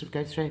the way you sort of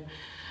go through,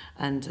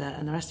 and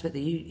the rest of it,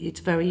 it's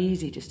very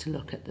easy just to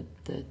look at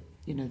the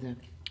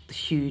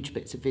huge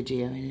bits of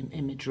video and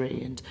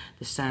imagery and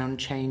the sound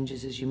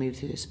changes as you move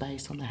through the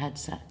space on the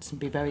headsets, and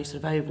be very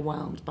sort of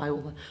overwhelmed by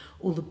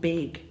all the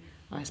big,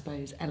 I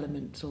suppose,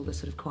 elements, all the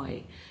sort of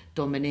quite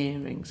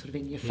domineering, sort of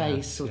in your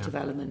face of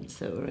elements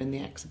that were in the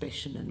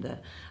exhibition,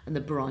 and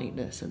the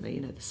brightness and the,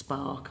 you know, the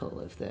sparkle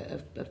of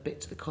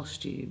bits of the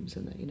costumes,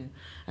 and the, you know,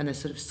 and the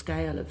sort of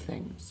scale of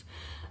things.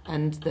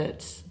 And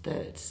that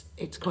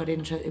it's quite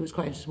it was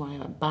quite interesting when I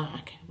went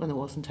back, when there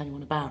wasn't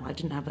anyone about. I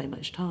didn't have very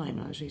much time,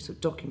 and I was really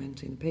sort of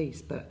documenting the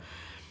piece, but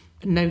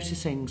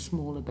noticing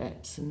smaller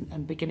bits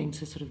and beginning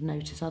to sort of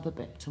notice other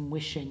bits, and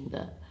wishing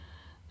that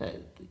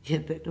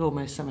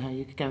almost somehow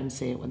you could go and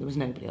see it when there was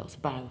nobody else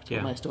about,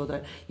 almost, or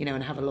that, you know,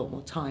 and have a lot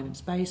more time and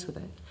space with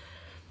it.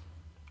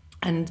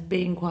 And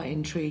being quite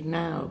intrigued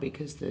now,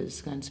 because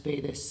there's going to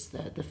be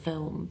the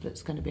film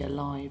that's going to be a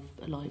live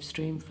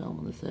stream film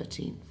on the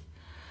 13th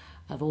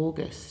of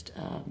August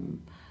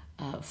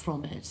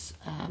from it,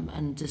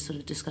 and just sort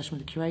of discussion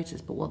with the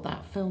curators, but what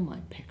that film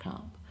might pick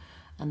up,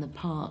 and the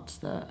parts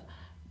that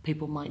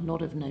people might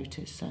not have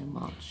noticed so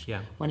much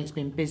when it's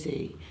been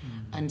busy,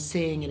 and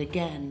seeing it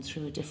again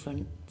through a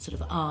different sort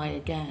of eye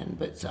again,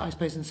 but I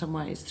suppose in some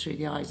ways through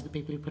the eyes of the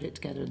people who put it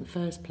together in the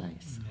first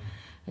place,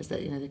 as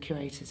that, you know, the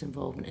curators'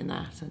 involvement in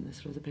that, and the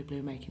sort of the people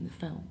who are making the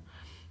film,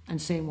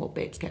 and seeing what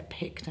bits get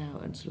picked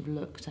out and sort of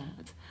looked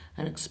at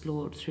and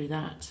explored through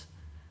that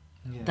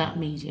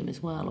medium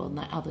as well, or in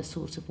that other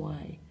sort of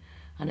way.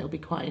 And it'll be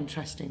quite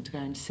interesting to go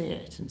and see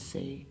it and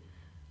see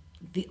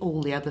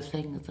all the other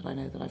things that I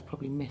know that I've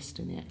probably missed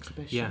in the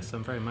exhibition. Yes,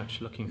 I'm very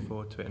much looking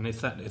forward to it. And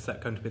is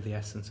that going to be the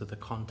essence of the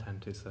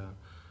content? Is a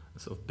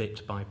sort of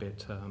bit by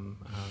bit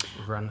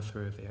run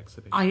through of the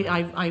exhibition?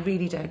 I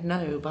really don't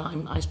know, but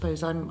I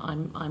suppose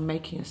I'm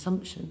making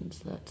assumptions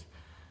that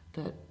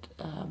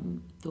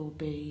there'll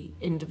be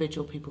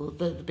individual people,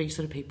 there'll be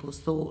sort of people's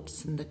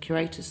thoughts and the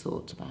curator's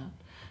thoughts about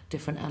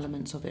different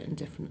elements of it and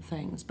different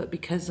things. But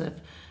because of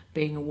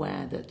being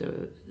aware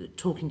that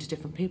talking to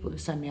different people,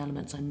 there's so many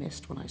elements I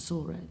missed when I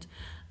saw it,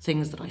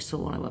 things that I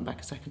saw when I went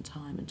back a second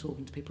time, and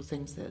talking to people,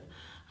 things that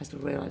I sort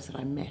of realised that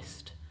I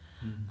missed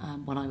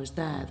when I was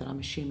there, that I'm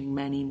assuming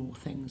many more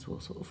things will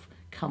sort of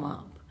come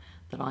up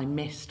that I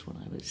missed when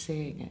I was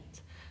seeing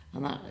it.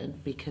 And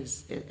that,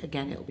 because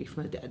again, it'll be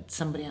from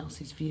somebody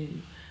else's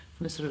view,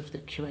 from the sort of the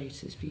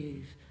curator's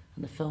view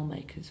and the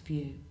filmmaker's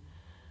view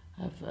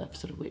of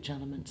sort of which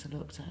elements are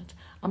looked at.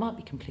 I might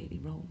be completely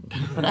wrong.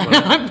 But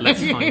well, let's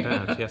find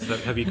out. Yes, so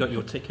have you got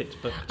your ticket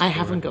booked? I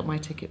haven't got my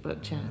ticket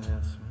booked yet,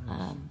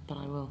 but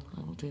I will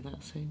do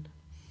that soon.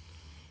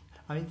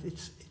 I mean,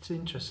 it's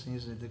interesting,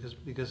 isn't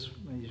it? Because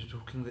when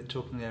you're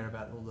talking there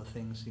about all the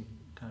things you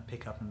kind of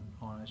pick up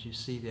on as you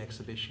see the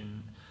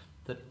exhibition,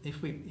 that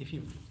if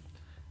you,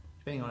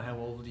 depending on how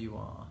old you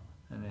are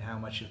and how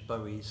much of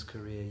Bowie's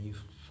career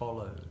you've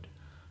followed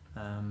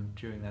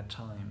during that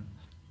time,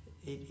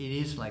 it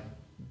is like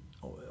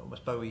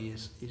almost Bowie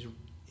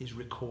is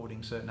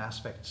recording certain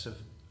aspects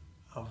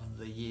of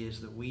the years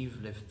that we've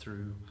lived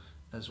through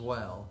as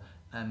well,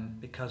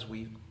 and because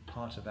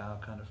part of our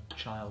kind of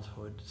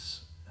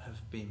childhoods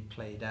have been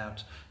played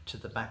out to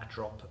the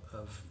backdrop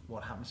of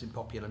what happens in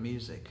popular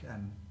music,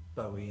 and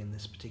Bowie in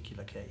this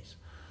particular case,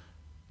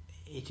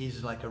 it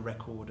is like a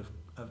record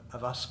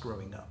of us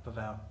growing up, of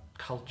our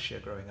culture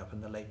growing up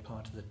in the late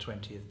part of the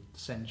 20th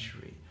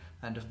century,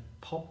 and of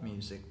pop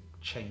music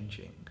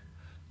changing.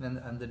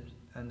 And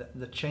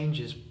the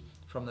changes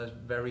from those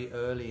very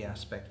early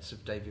aspects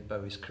of David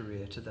Bowie's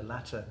career to the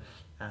latter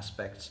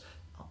aspects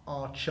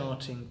are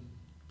charting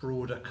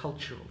broader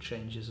cultural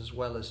changes as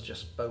well as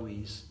just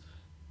Bowie's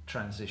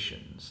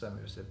transitions.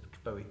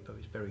 Bowie's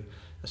very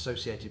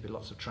associated with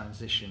lots of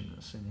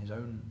transitions in his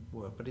own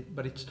work,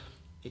 but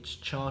it's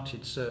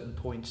charted certain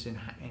points in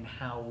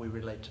how we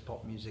relate to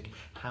pop music,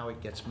 how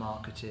it gets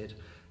marketed,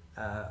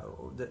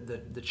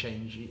 the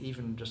change,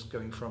 even just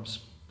going from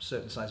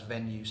certain size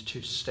venues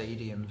to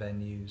stadium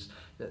venues,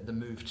 the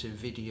move to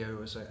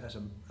video as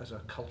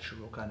a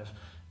cultural kind of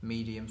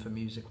medium for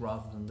music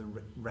rather than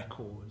the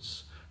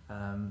records,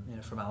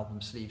 from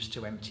album sleeves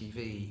to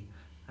MTV.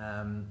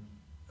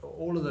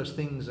 All of those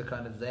things are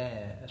kind of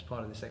there as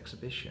part of this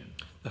exhibition.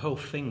 The whole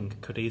thing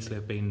could easily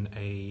have been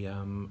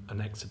an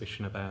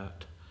exhibition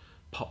about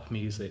pop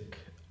music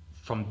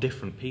from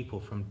different people,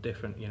 from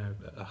different,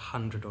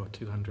 100 or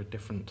 200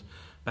 different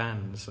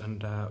bands.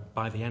 And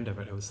by the end of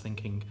it, I was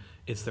thinking,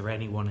 is there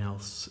anyone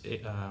else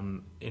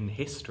in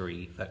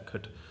history that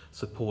could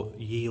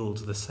yield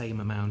the same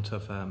amount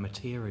of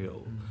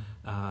material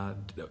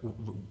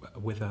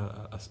with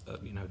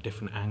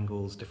different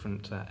angles,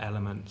 different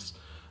elements,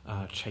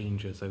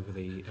 changes over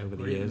the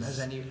years?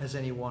 Has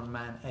any one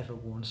man ever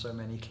worn so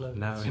many clothes?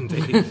 No,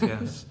 indeed,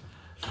 yes.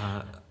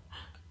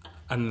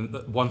 And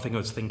one thing I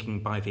was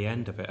thinking by the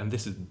end of it, and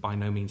this is by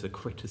no means a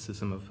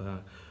criticism of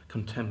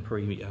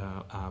contemporary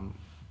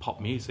pop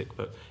music,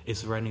 but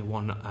is there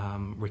anyone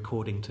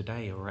recording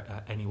today or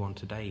anyone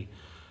today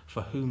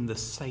for whom the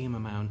same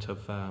amount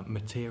of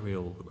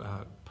material,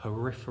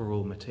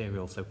 peripheral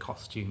material, so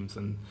costumes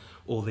and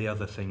all the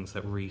other things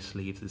that Rhys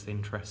Leeds is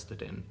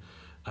interested in,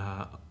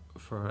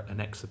 for an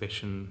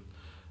exhibition,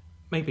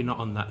 maybe not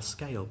on that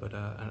scale, but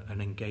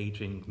an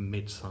engaging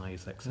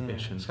mid-size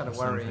exhibition? It's kind of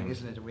worrying,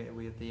 isn't it?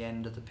 We're at the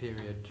end of the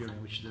period during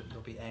which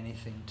there'll be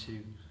anything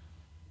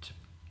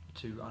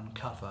to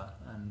uncover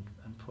and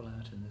pull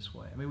out in this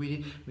way. I mean,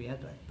 we had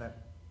that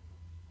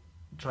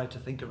tried to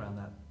think around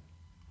that,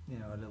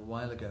 a little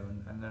while ago,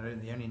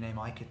 and the only name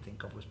I could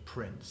think of was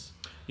Prince.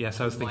 Yes,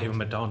 I was thinking of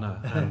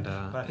Madonna, and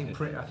but I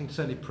think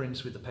certainly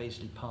Prince with the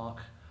Paisley Park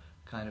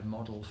kind of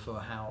model for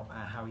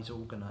how he's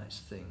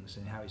organised things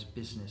and how his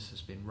business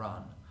has been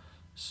run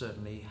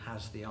certainly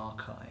has the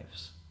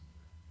archives.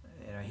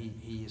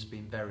 He has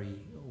been very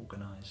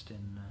organised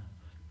in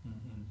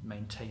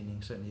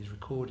maintaining certainly his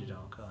recorded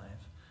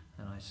archive,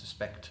 and I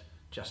suspect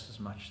just as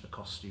much the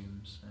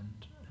costumes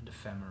and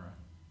ephemera.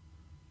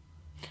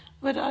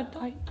 But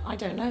I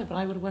don't know, but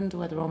I would wonder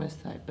whether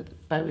almost though,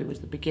 but Bowie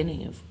was the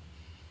beginning of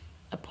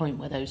a point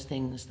where those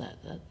things that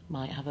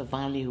might have a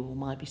value or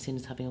might be seen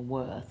as having a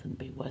worth and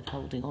be worth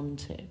holding on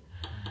to,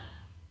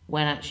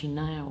 when actually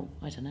now,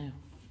 I don't know,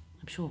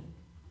 I'm sure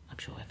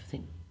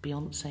everything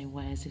Beyonce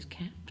wears is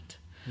kept,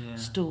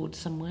 stored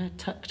somewhere,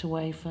 tucked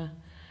away for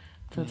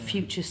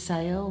future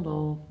sale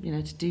or,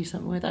 to do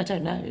something with. I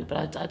don't know,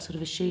 but I'd sort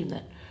of assume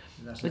that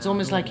it's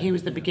almost like he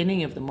was the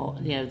beginning of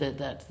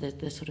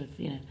the sort of,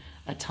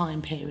 a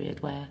time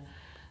period where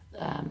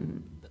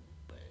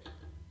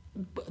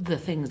the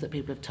things that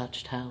people have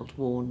touched, held,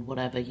 worn,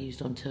 whatever,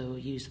 used on tour,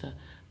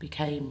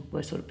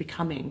 were sort of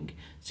becoming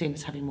seen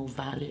as having more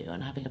value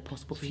and having a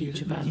possible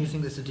future value. Do you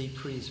think there's a deep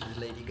freeze with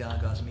Lady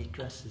Gaga's meat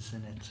dresses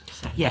in it?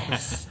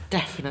 Yes,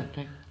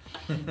 definitely.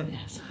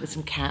 Yes, with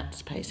some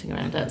cats pacing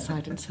around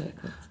outside in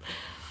circles.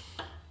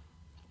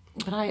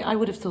 But I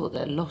would have thought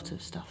that a lot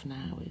of stuff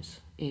now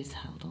is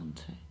held on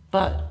to.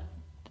 But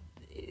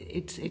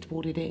it's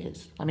what it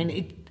is. I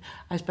mean,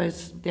 I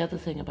suppose the other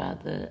thing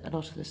about a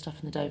lot of the stuff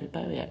in the David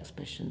Bowie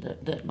exhibition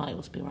that might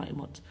also be right in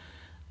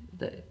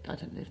I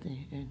don't know if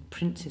in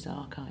Prince's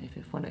archive,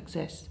 if one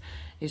exists,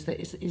 is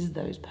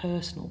those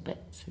personal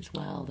bits as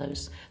well,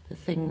 the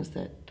things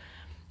that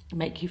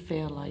make you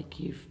feel like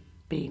you've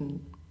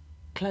been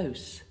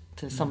close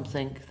to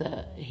something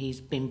that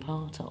he's been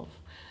part of,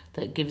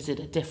 that gives it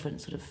a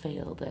different sort of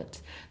feel. That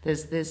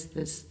there's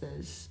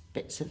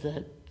bits of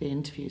the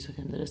interviews with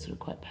him that are sort of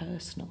quite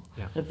personal.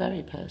 Yeah. They're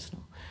very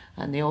personal,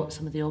 and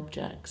some of the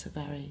objects are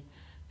very,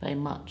 very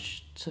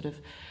much sort of.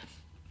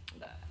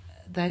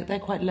 They're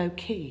quite low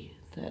key.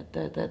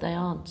 They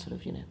aren't sort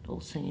of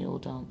all singing, all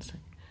dancing.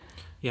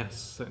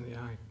 Yes,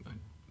 I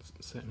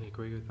certainly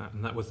agree with that,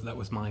 and that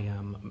was my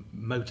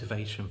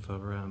motivation for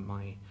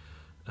my.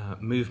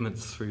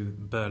 Movements through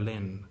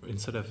Berlin,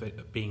 instead of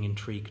it being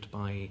intrigued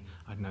by,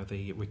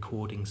 the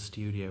recording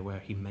studio where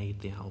he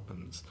made the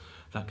albums,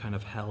 that kind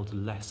of held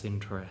less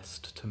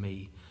interest to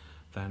me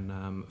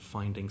than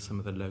finding some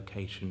of the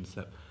locations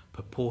that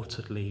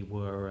purportedly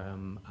were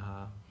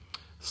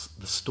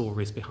the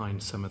stories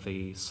behind some of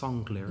the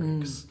song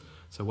lyrics.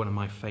 So one of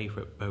my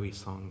favourite Bowie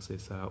songs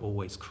is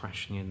Always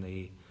Crashing in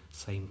the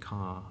Same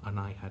Car, and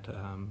I had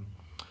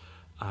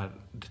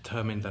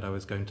determined that I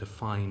was going to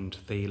find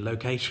the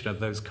location of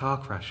those car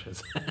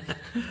crashes.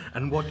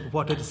 And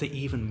what does it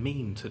even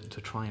mean to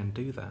try and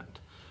do that?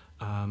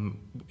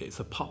 It's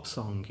a pop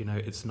song,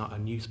 it's not a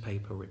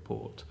newspaper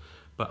report,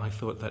 but I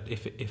thought that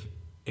if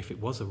it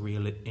was a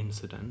real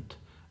incident,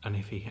 and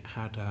if he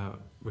had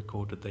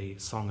recorded the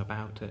song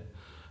about it,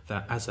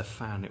 that as a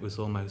fan it was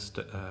almost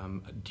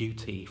a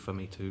duty for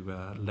me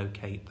to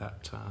locate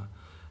that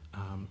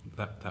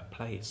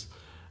place.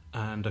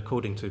 And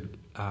according to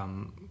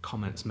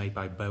comments made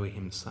by Bowie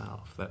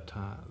himself, that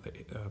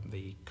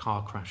the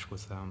car crash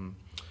was on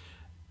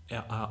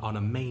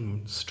a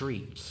main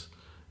street,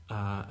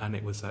 and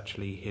it was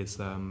actually his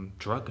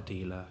drug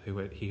dealer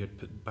who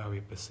Bowie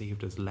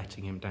perceived as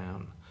letting him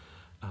down,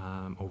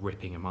 or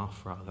ripping him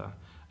off rather,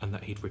 and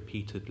that he'd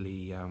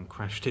repeatedly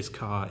crashed his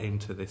car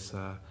into this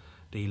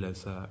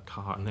dealer's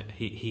car, and that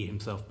Bowie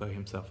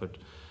himself, had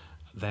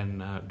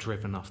then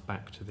driven off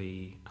back to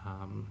the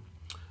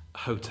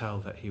hotel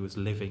that he was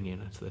living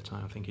in at the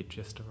time. I think he'd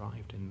just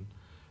arrived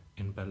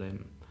in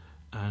Berlin,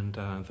 and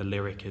the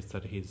lyric is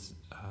that he's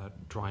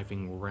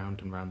driving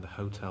round and round the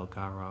hotel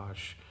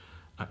garage,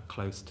 at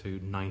close to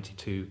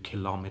 92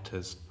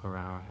 kilometres per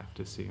hour, I have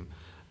to assume,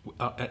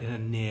 in a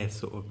near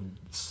sort of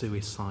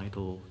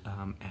suicidal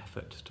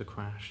effort to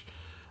crash.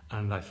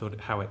 And I thought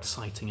how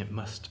exciting it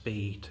must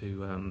be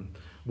to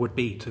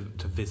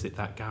visit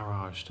that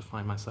garage, to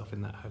find myself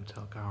in that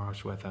hotel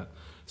garage where that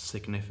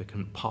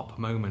significant pop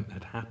moment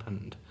had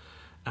happened.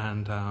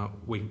 And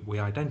we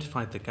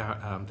identified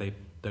the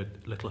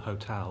little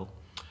hotel,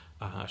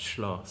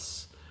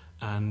 Schloss,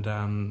 and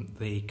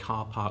the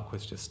car park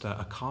was just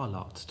a car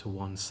lot to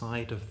one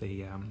side of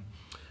the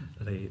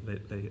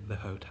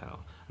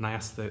hotel. And I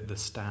asked the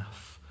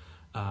staff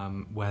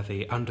where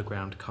the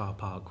underground car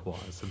park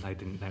was, and they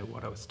didn't know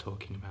what I was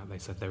talking about. They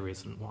said there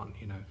isn't one.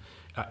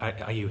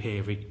 Are you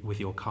here with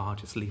your car?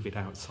 Just leave it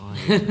outside.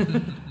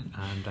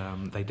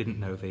 And they didn't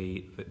know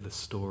the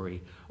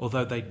story,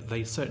 although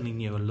they certainly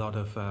knew a lot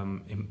of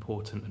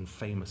important and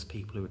famous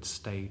people who had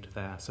stayed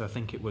there. So I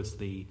think it was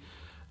the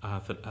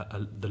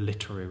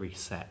literary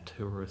set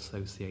who were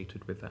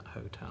associated with that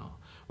hotel,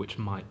 which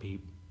might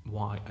be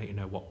why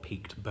what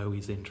piqued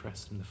Bowie's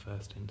interest in the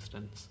first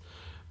instance.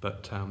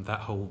 But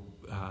that whole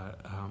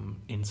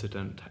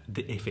incident,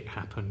 if it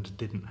happened,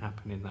 didn't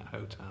happen in that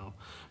hotel.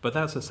 But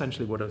that's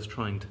essentially what I was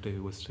trying to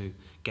do, was to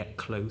get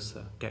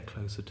closer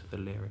to the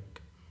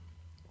lyric.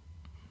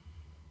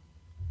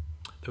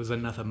 There was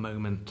another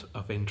moment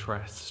of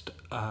interest.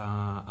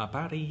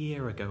 About a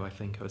year ago, I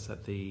think, I was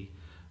at the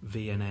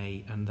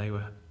V&A, and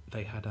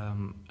they had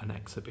an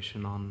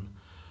exhibition on,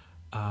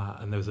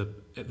 and there was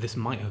this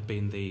might have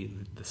been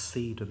the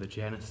seed or the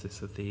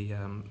genesis of the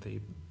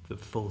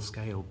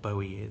full-scale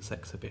Bowie Is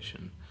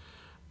exhibition,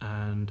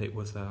 and it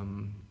was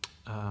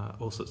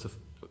all sorts of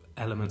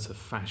elements of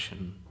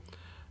fashion,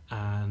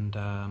 and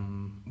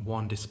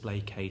one display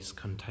case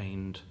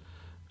contained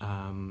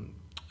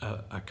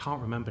I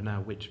can't remember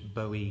now which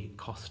Bowie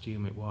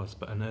costume it was,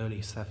 but an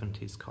early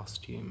 70s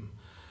costume,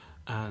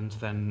 and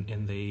then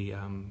in the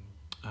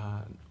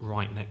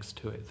right next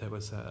to it there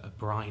was a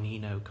Brian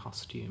Eno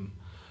costume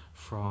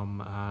from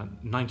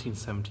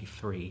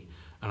 1973.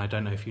 And I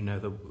don't know if you know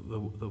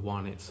the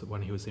one. It's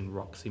when he was in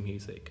Roxy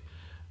Music,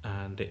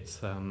 and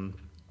it's a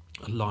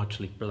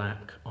largely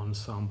black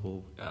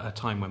ensemble at a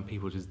time when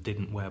people just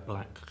didn't wear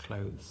black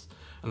clothes,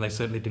 and they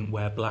certainly didn't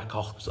wear black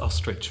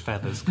ostrich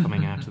feathers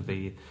coming out of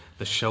the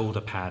shoulder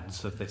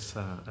pads of this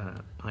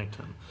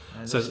item.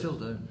 So still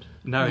don't.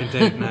 No,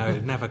 indeed, no,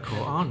 it never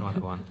caught on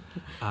like one.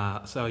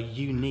 So a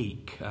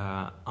unique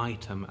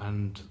item,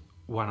 and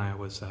when I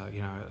was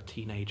a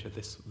teenager,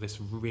 this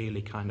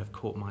really kind of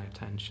caught my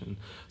attention.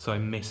 So I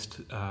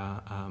missed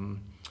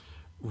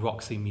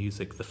Roxy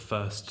Music the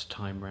first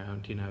time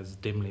round. I was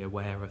dimly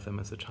aware of them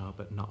as a child,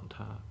 but not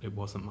it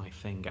wasn't my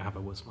thing.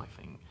 ABBA was my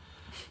thing,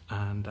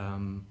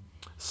 and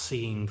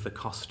seeing the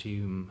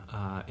costume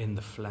in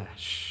the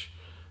flesh,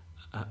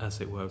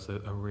 as it was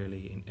a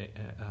really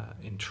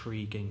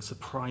intriguing,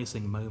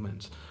 surprising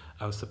moment.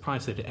 I was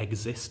surprised that it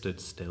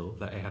existed still,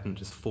 that it hadn't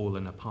just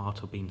fallen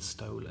apart or been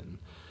stolen.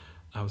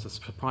 I was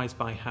surprised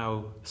by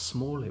how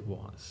small it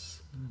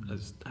was. It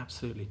was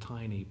absolutely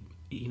tiny.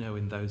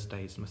 In those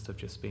days, must have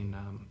just been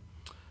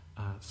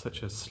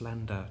such a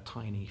slender,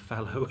 tiny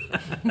fellow,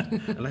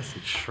 unless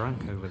it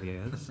shrunk over the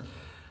years.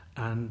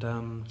 And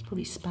it's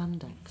probably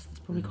spandex. There's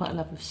probably quite a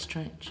lot of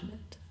stretch in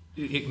it.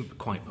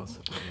 Quite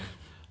possibly,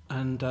 yeah.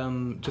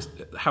 And just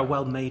how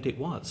well made it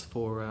was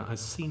for. I've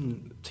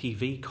seen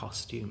TV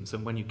costumes,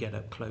 and when you get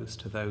up close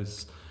to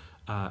those.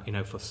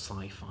 For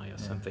sci-fi or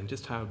something,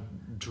 just how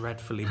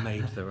dreadfully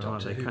made they are.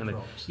 They kind of,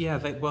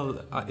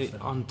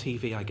 on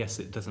TV, I guess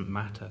it doesn't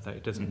matter, that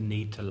it doesn't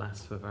need to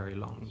last for very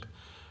long,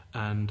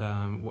 and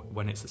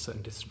when it's a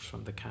certain distance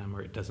from the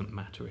camera, it doesn't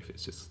matter if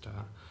it's just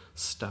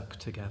stuck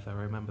together.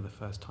 I remember the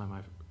first time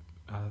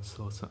I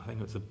saw I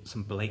think it was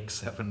some Blake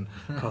 7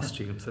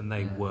 costumes, and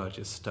they were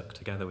just stuck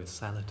together with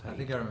sellotape. I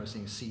think I remember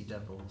seeing Sea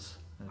Devils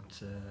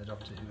at a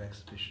Doctor Who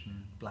exhibition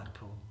in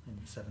Blackpool in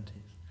the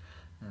 70s.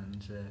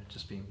 And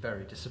just being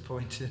very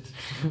disappointed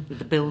with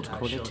the build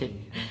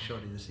quality. How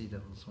shoddy the Sea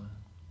Devils were.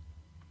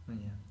 Oh,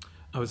 yeah.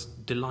 I was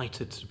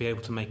delighted to be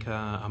able to make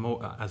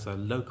as a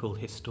local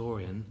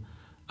historian,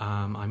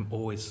 I'm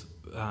always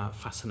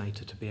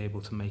fascinated to be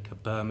able to make a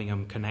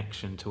Birmingham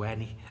connection to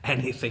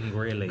anything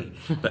really,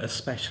 but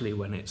especially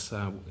when it's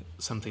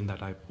something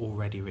that I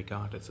already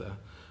regard as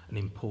an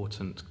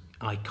important,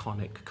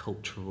 iconic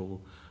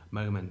cultural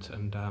moment.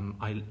 And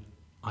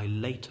I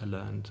later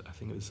learned, I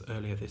think it was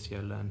earlier this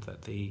year,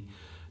 that the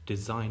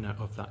designer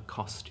of that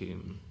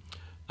costume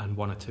and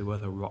one or two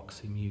other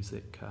Roxy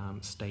Music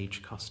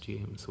stage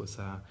costumes was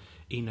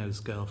Eno's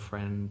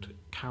girlfriend,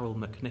 Carol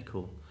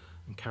McNichol.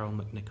 And Carol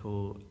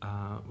McNichol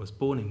was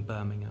born in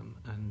Birmingham,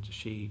 and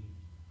she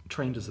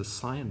trained as a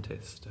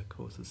scientist, a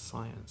course of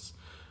science,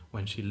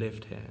 when she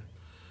lived here.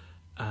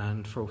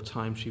 And for a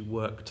time she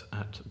worked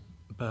at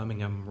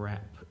Birmingham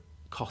Rep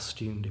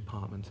costume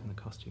department, in the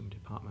costume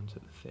department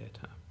at the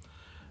theatre.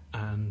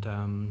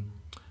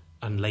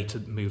 And later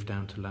moved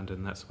down to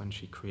London. That's when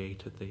she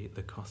created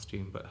the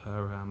costume. But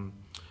her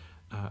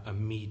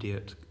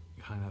immediate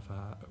kind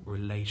of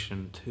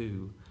relation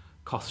to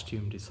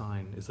costume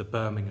design is a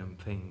Birmingham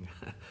thing,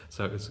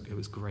 so it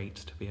was great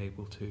to be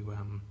able to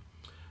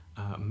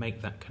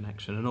make that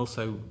connection, and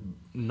also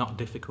not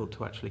difficult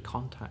to actually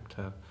contact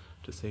her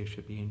to see if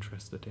she'd be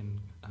interested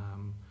in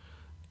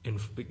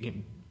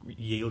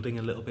yielding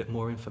a little bit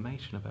more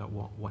information about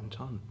what went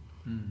on.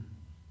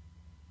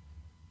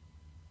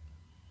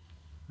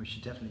 We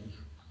should definitely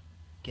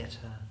get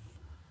her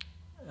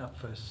up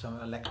for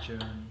a lecture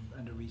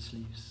and a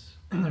Re-Sleeves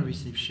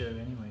show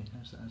anyway,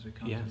 as we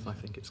come. Yes, I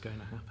think it's going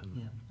to happen.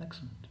 Yeah,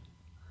 excellent.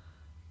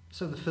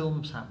 So the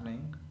film's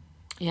happening.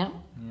 Yeah.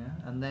 Yeah,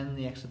 and then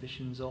the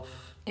exhibition's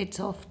off. It's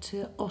off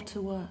to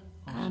Ottawa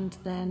and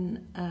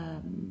then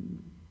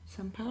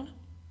São Paulo.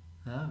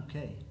 Ah,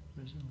 okay.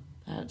 Brazil.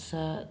 That's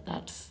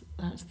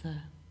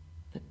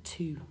the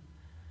two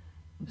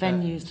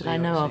venues that I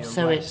know of.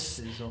 So it's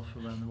is off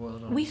around the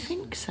world. We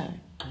think so.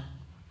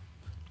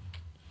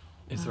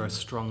 Is there a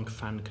strong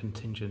fan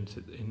contingent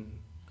in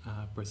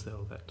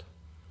Brazil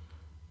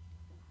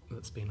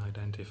that's been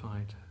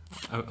identified?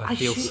 I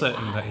feel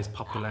certain that his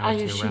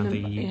popularity around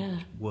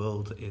the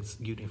world is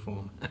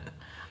uniform.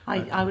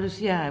 I would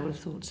have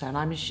thought so, and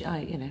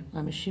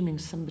I'm assuming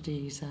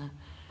somebody's.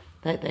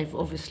 They've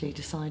obviously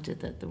decided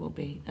that there will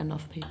be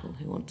enough people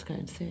who want to go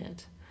and see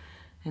it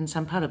in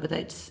São Paulo, but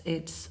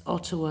it's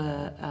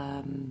Ottawa,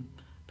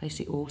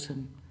 basically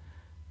autumn,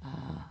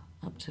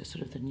 up to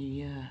sort of the New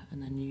Year,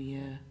 and then New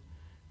Year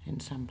in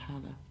São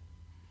Paulo.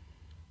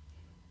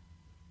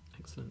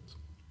 Excellent.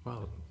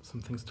 Well,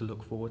 some things to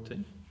look forward to.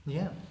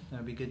 Yeah,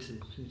 it'd be good to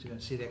go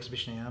see the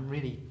exhibition. I'm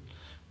really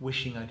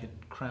wishing I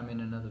could cram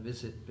in another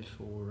visit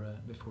before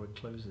it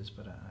closes,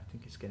 but I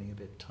think it's getting a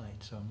bit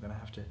tight. So I'm going to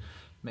have to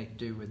make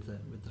do with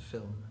the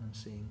film and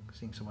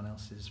seeing someone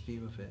else's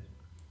view of it.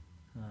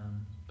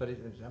 But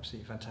it's an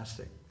absolutely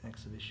fantastic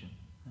exhibition,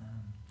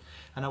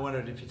 and I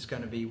wondered if it's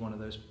going to be one of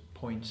those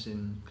points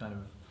in kind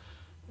of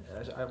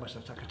almost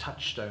like a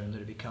touchstone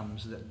that it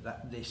becomes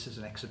that this as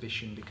an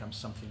exhibition becomes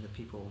something that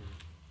people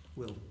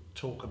will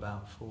talk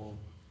about for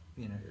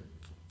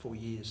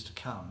years to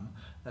come,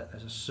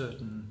 as a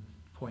certain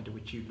point at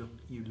which you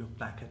look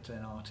back at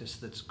an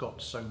artist that's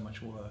got so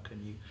much work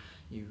and you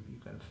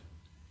kind of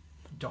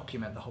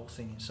document the whole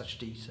thing in such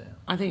detail.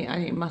 I think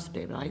it must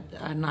be, but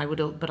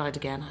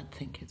I'd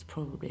think it's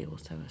probably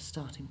also a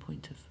starting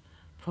point of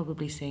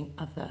probably seeing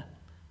other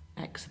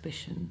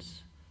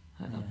exhibitions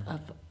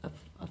of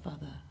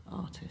other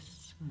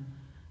artists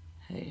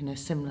in a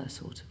similar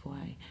sort of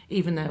way.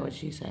 Even though,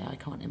 as you say, I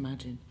can't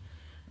imagine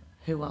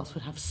who else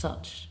would have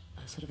such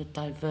a sort of a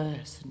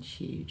diverse and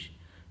huge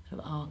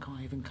sort of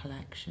archive and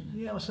collection.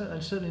 Yeah,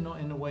 and certainly not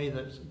in a way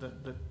that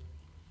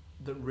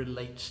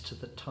relates to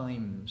the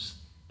times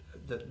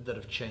that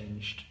have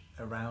changed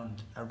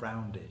around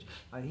it.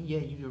 I think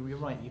you're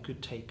right. You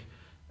could take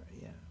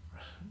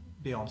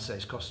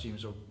Beyonce's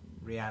costumes or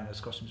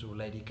Rihanna's costumes or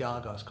Lady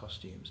Gaga's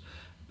costumes,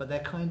 but they're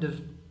kind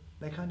of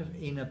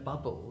in a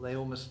bubble. They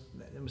almost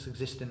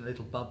exist in a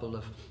little bubble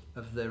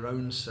of their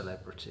own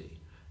celebrity,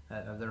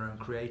 of their own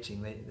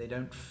creating. They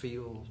don't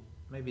feel.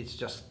 Maybe it's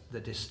just the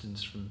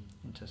distance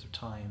in terms of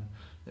time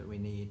that we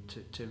need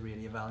to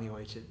really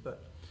evaluate it,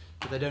 but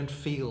they don't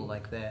feel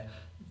like they're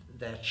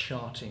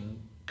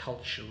charting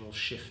cultural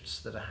shifts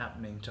that are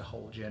happening to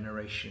whole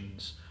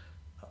generations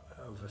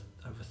over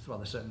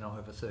they're certainly not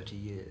over 30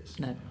 years,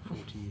 no.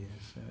 40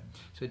 years.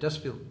 So it does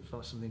feel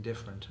something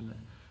different, and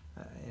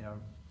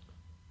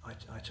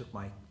I took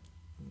my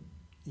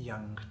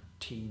young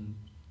teen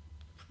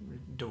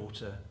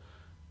daughter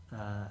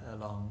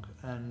along,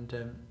 and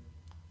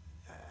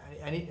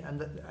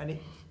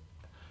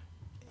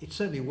it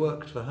certainly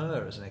worked for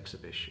her as an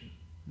exhibition.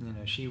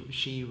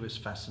 She was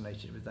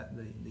fascinated with that,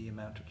 the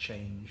amount of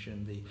change,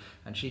 and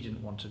she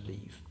didn't want to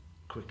leave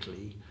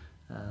quickly,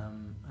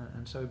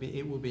 and so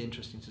it will be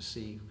interesting to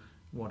see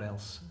what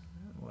else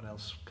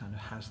kind of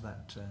has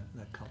that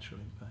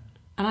cultural impact.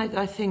 And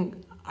I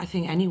think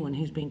anyone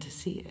who's been to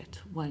see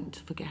it won't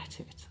forget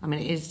it. I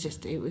mean, it is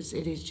just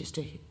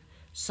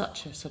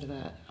such a sort of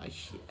a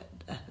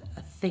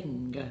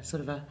thing, a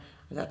sort of a.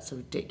 That's a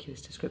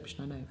ridiculous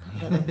description, I know.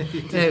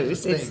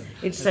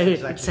 It's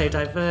so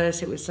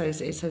diverse. It's so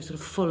sort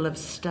of full of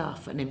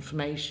stuff and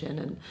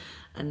information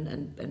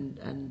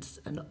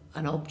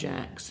and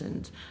objects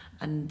and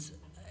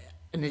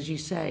as you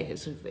say,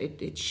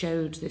 it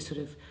showed this sort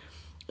of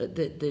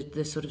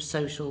the sort of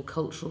social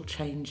cultural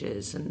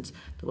changes and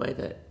the way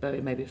that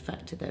Bowie maybe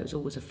affected those,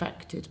 or was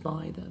affected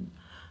by them,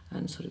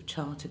 and sort of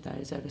charted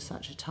those over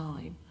such a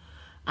time,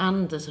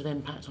 and the sort of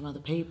impact on other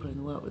people and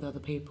the work with other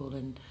people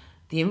and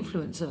the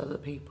influence of other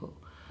people.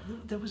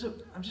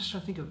 I'm just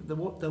trying to think of,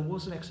 there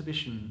was an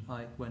exhibition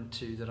I went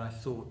to that I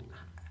thought,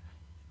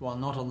 while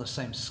not on the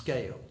same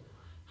scale,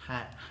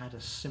 had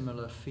a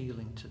similar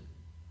feeling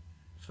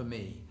for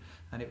me,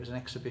 and it was an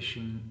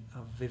exhibition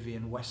of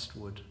Vivienne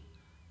Westwood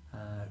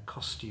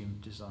costume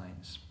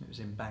designs. It was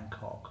in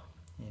Bangkok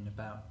in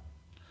about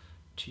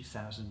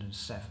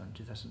 2007,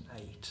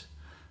 2008.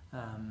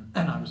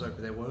 And I was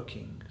over there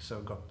working,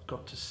 so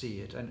got to see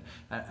it, and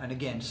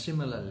again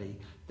similarly,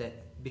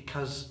 that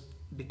because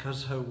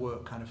her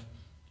work kind of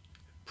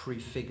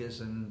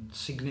prefigures and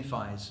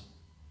signifies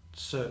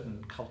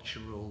certain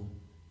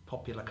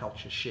popular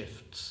culture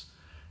shifts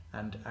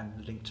and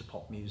linked to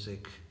pop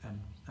music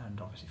and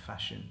obviously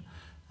fashion.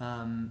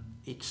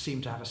 It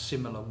seemed to have a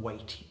similar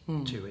weight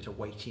to it, a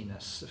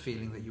weightiness, a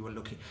feeling that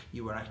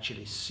you were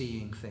actually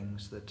seeing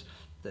things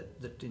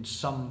that in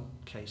some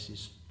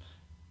cases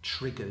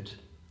triggered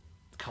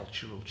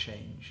cultural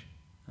change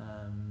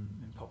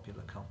in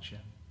popular culture.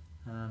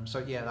 So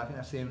yeah, I think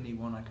that's the only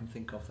one I can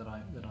think of that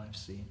I've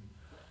seen.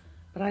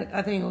 But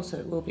I think also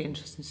it will be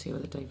interesting to see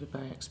where the David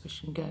Bowie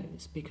exhibition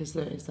goes, because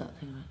there is that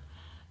thing about,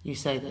 you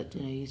say that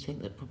you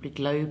think that probably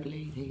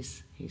globally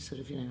he's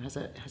sort of has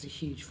a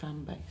huge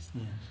fan base.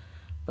 Yes.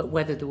 But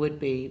whether there would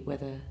be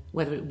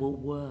whether it will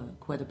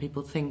work, whether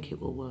people think it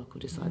will work or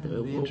decide that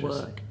it will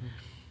work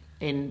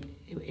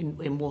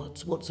in what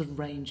sort of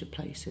range of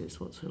places,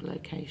 what sort of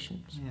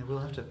locations. Yeah, we'll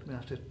have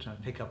to try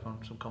and pick up on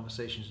some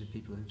conversations with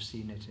people who've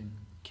seen it in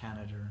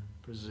Canada,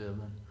 Brazil,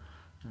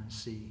 and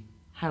see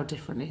how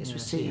differently it's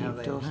received, see how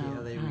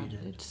they read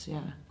it.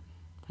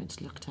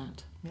 It's looked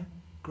at. Yeah,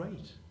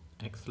 great.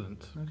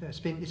 Excellent. Okay, it's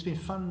been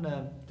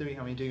fun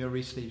doing a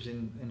re-sleeves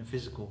in a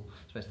physical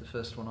space. The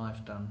first one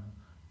I've done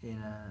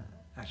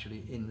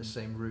actually in the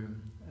same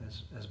room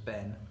as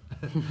Ben,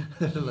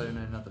 let alone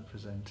another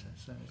presenter.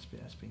 So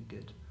it's been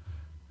good.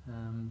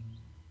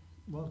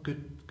 Well,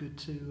 good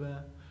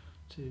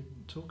to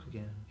talk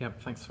again. Yeah,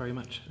 thanks very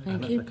much.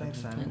 Thank you. Thanks,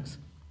 Sam. Thanks.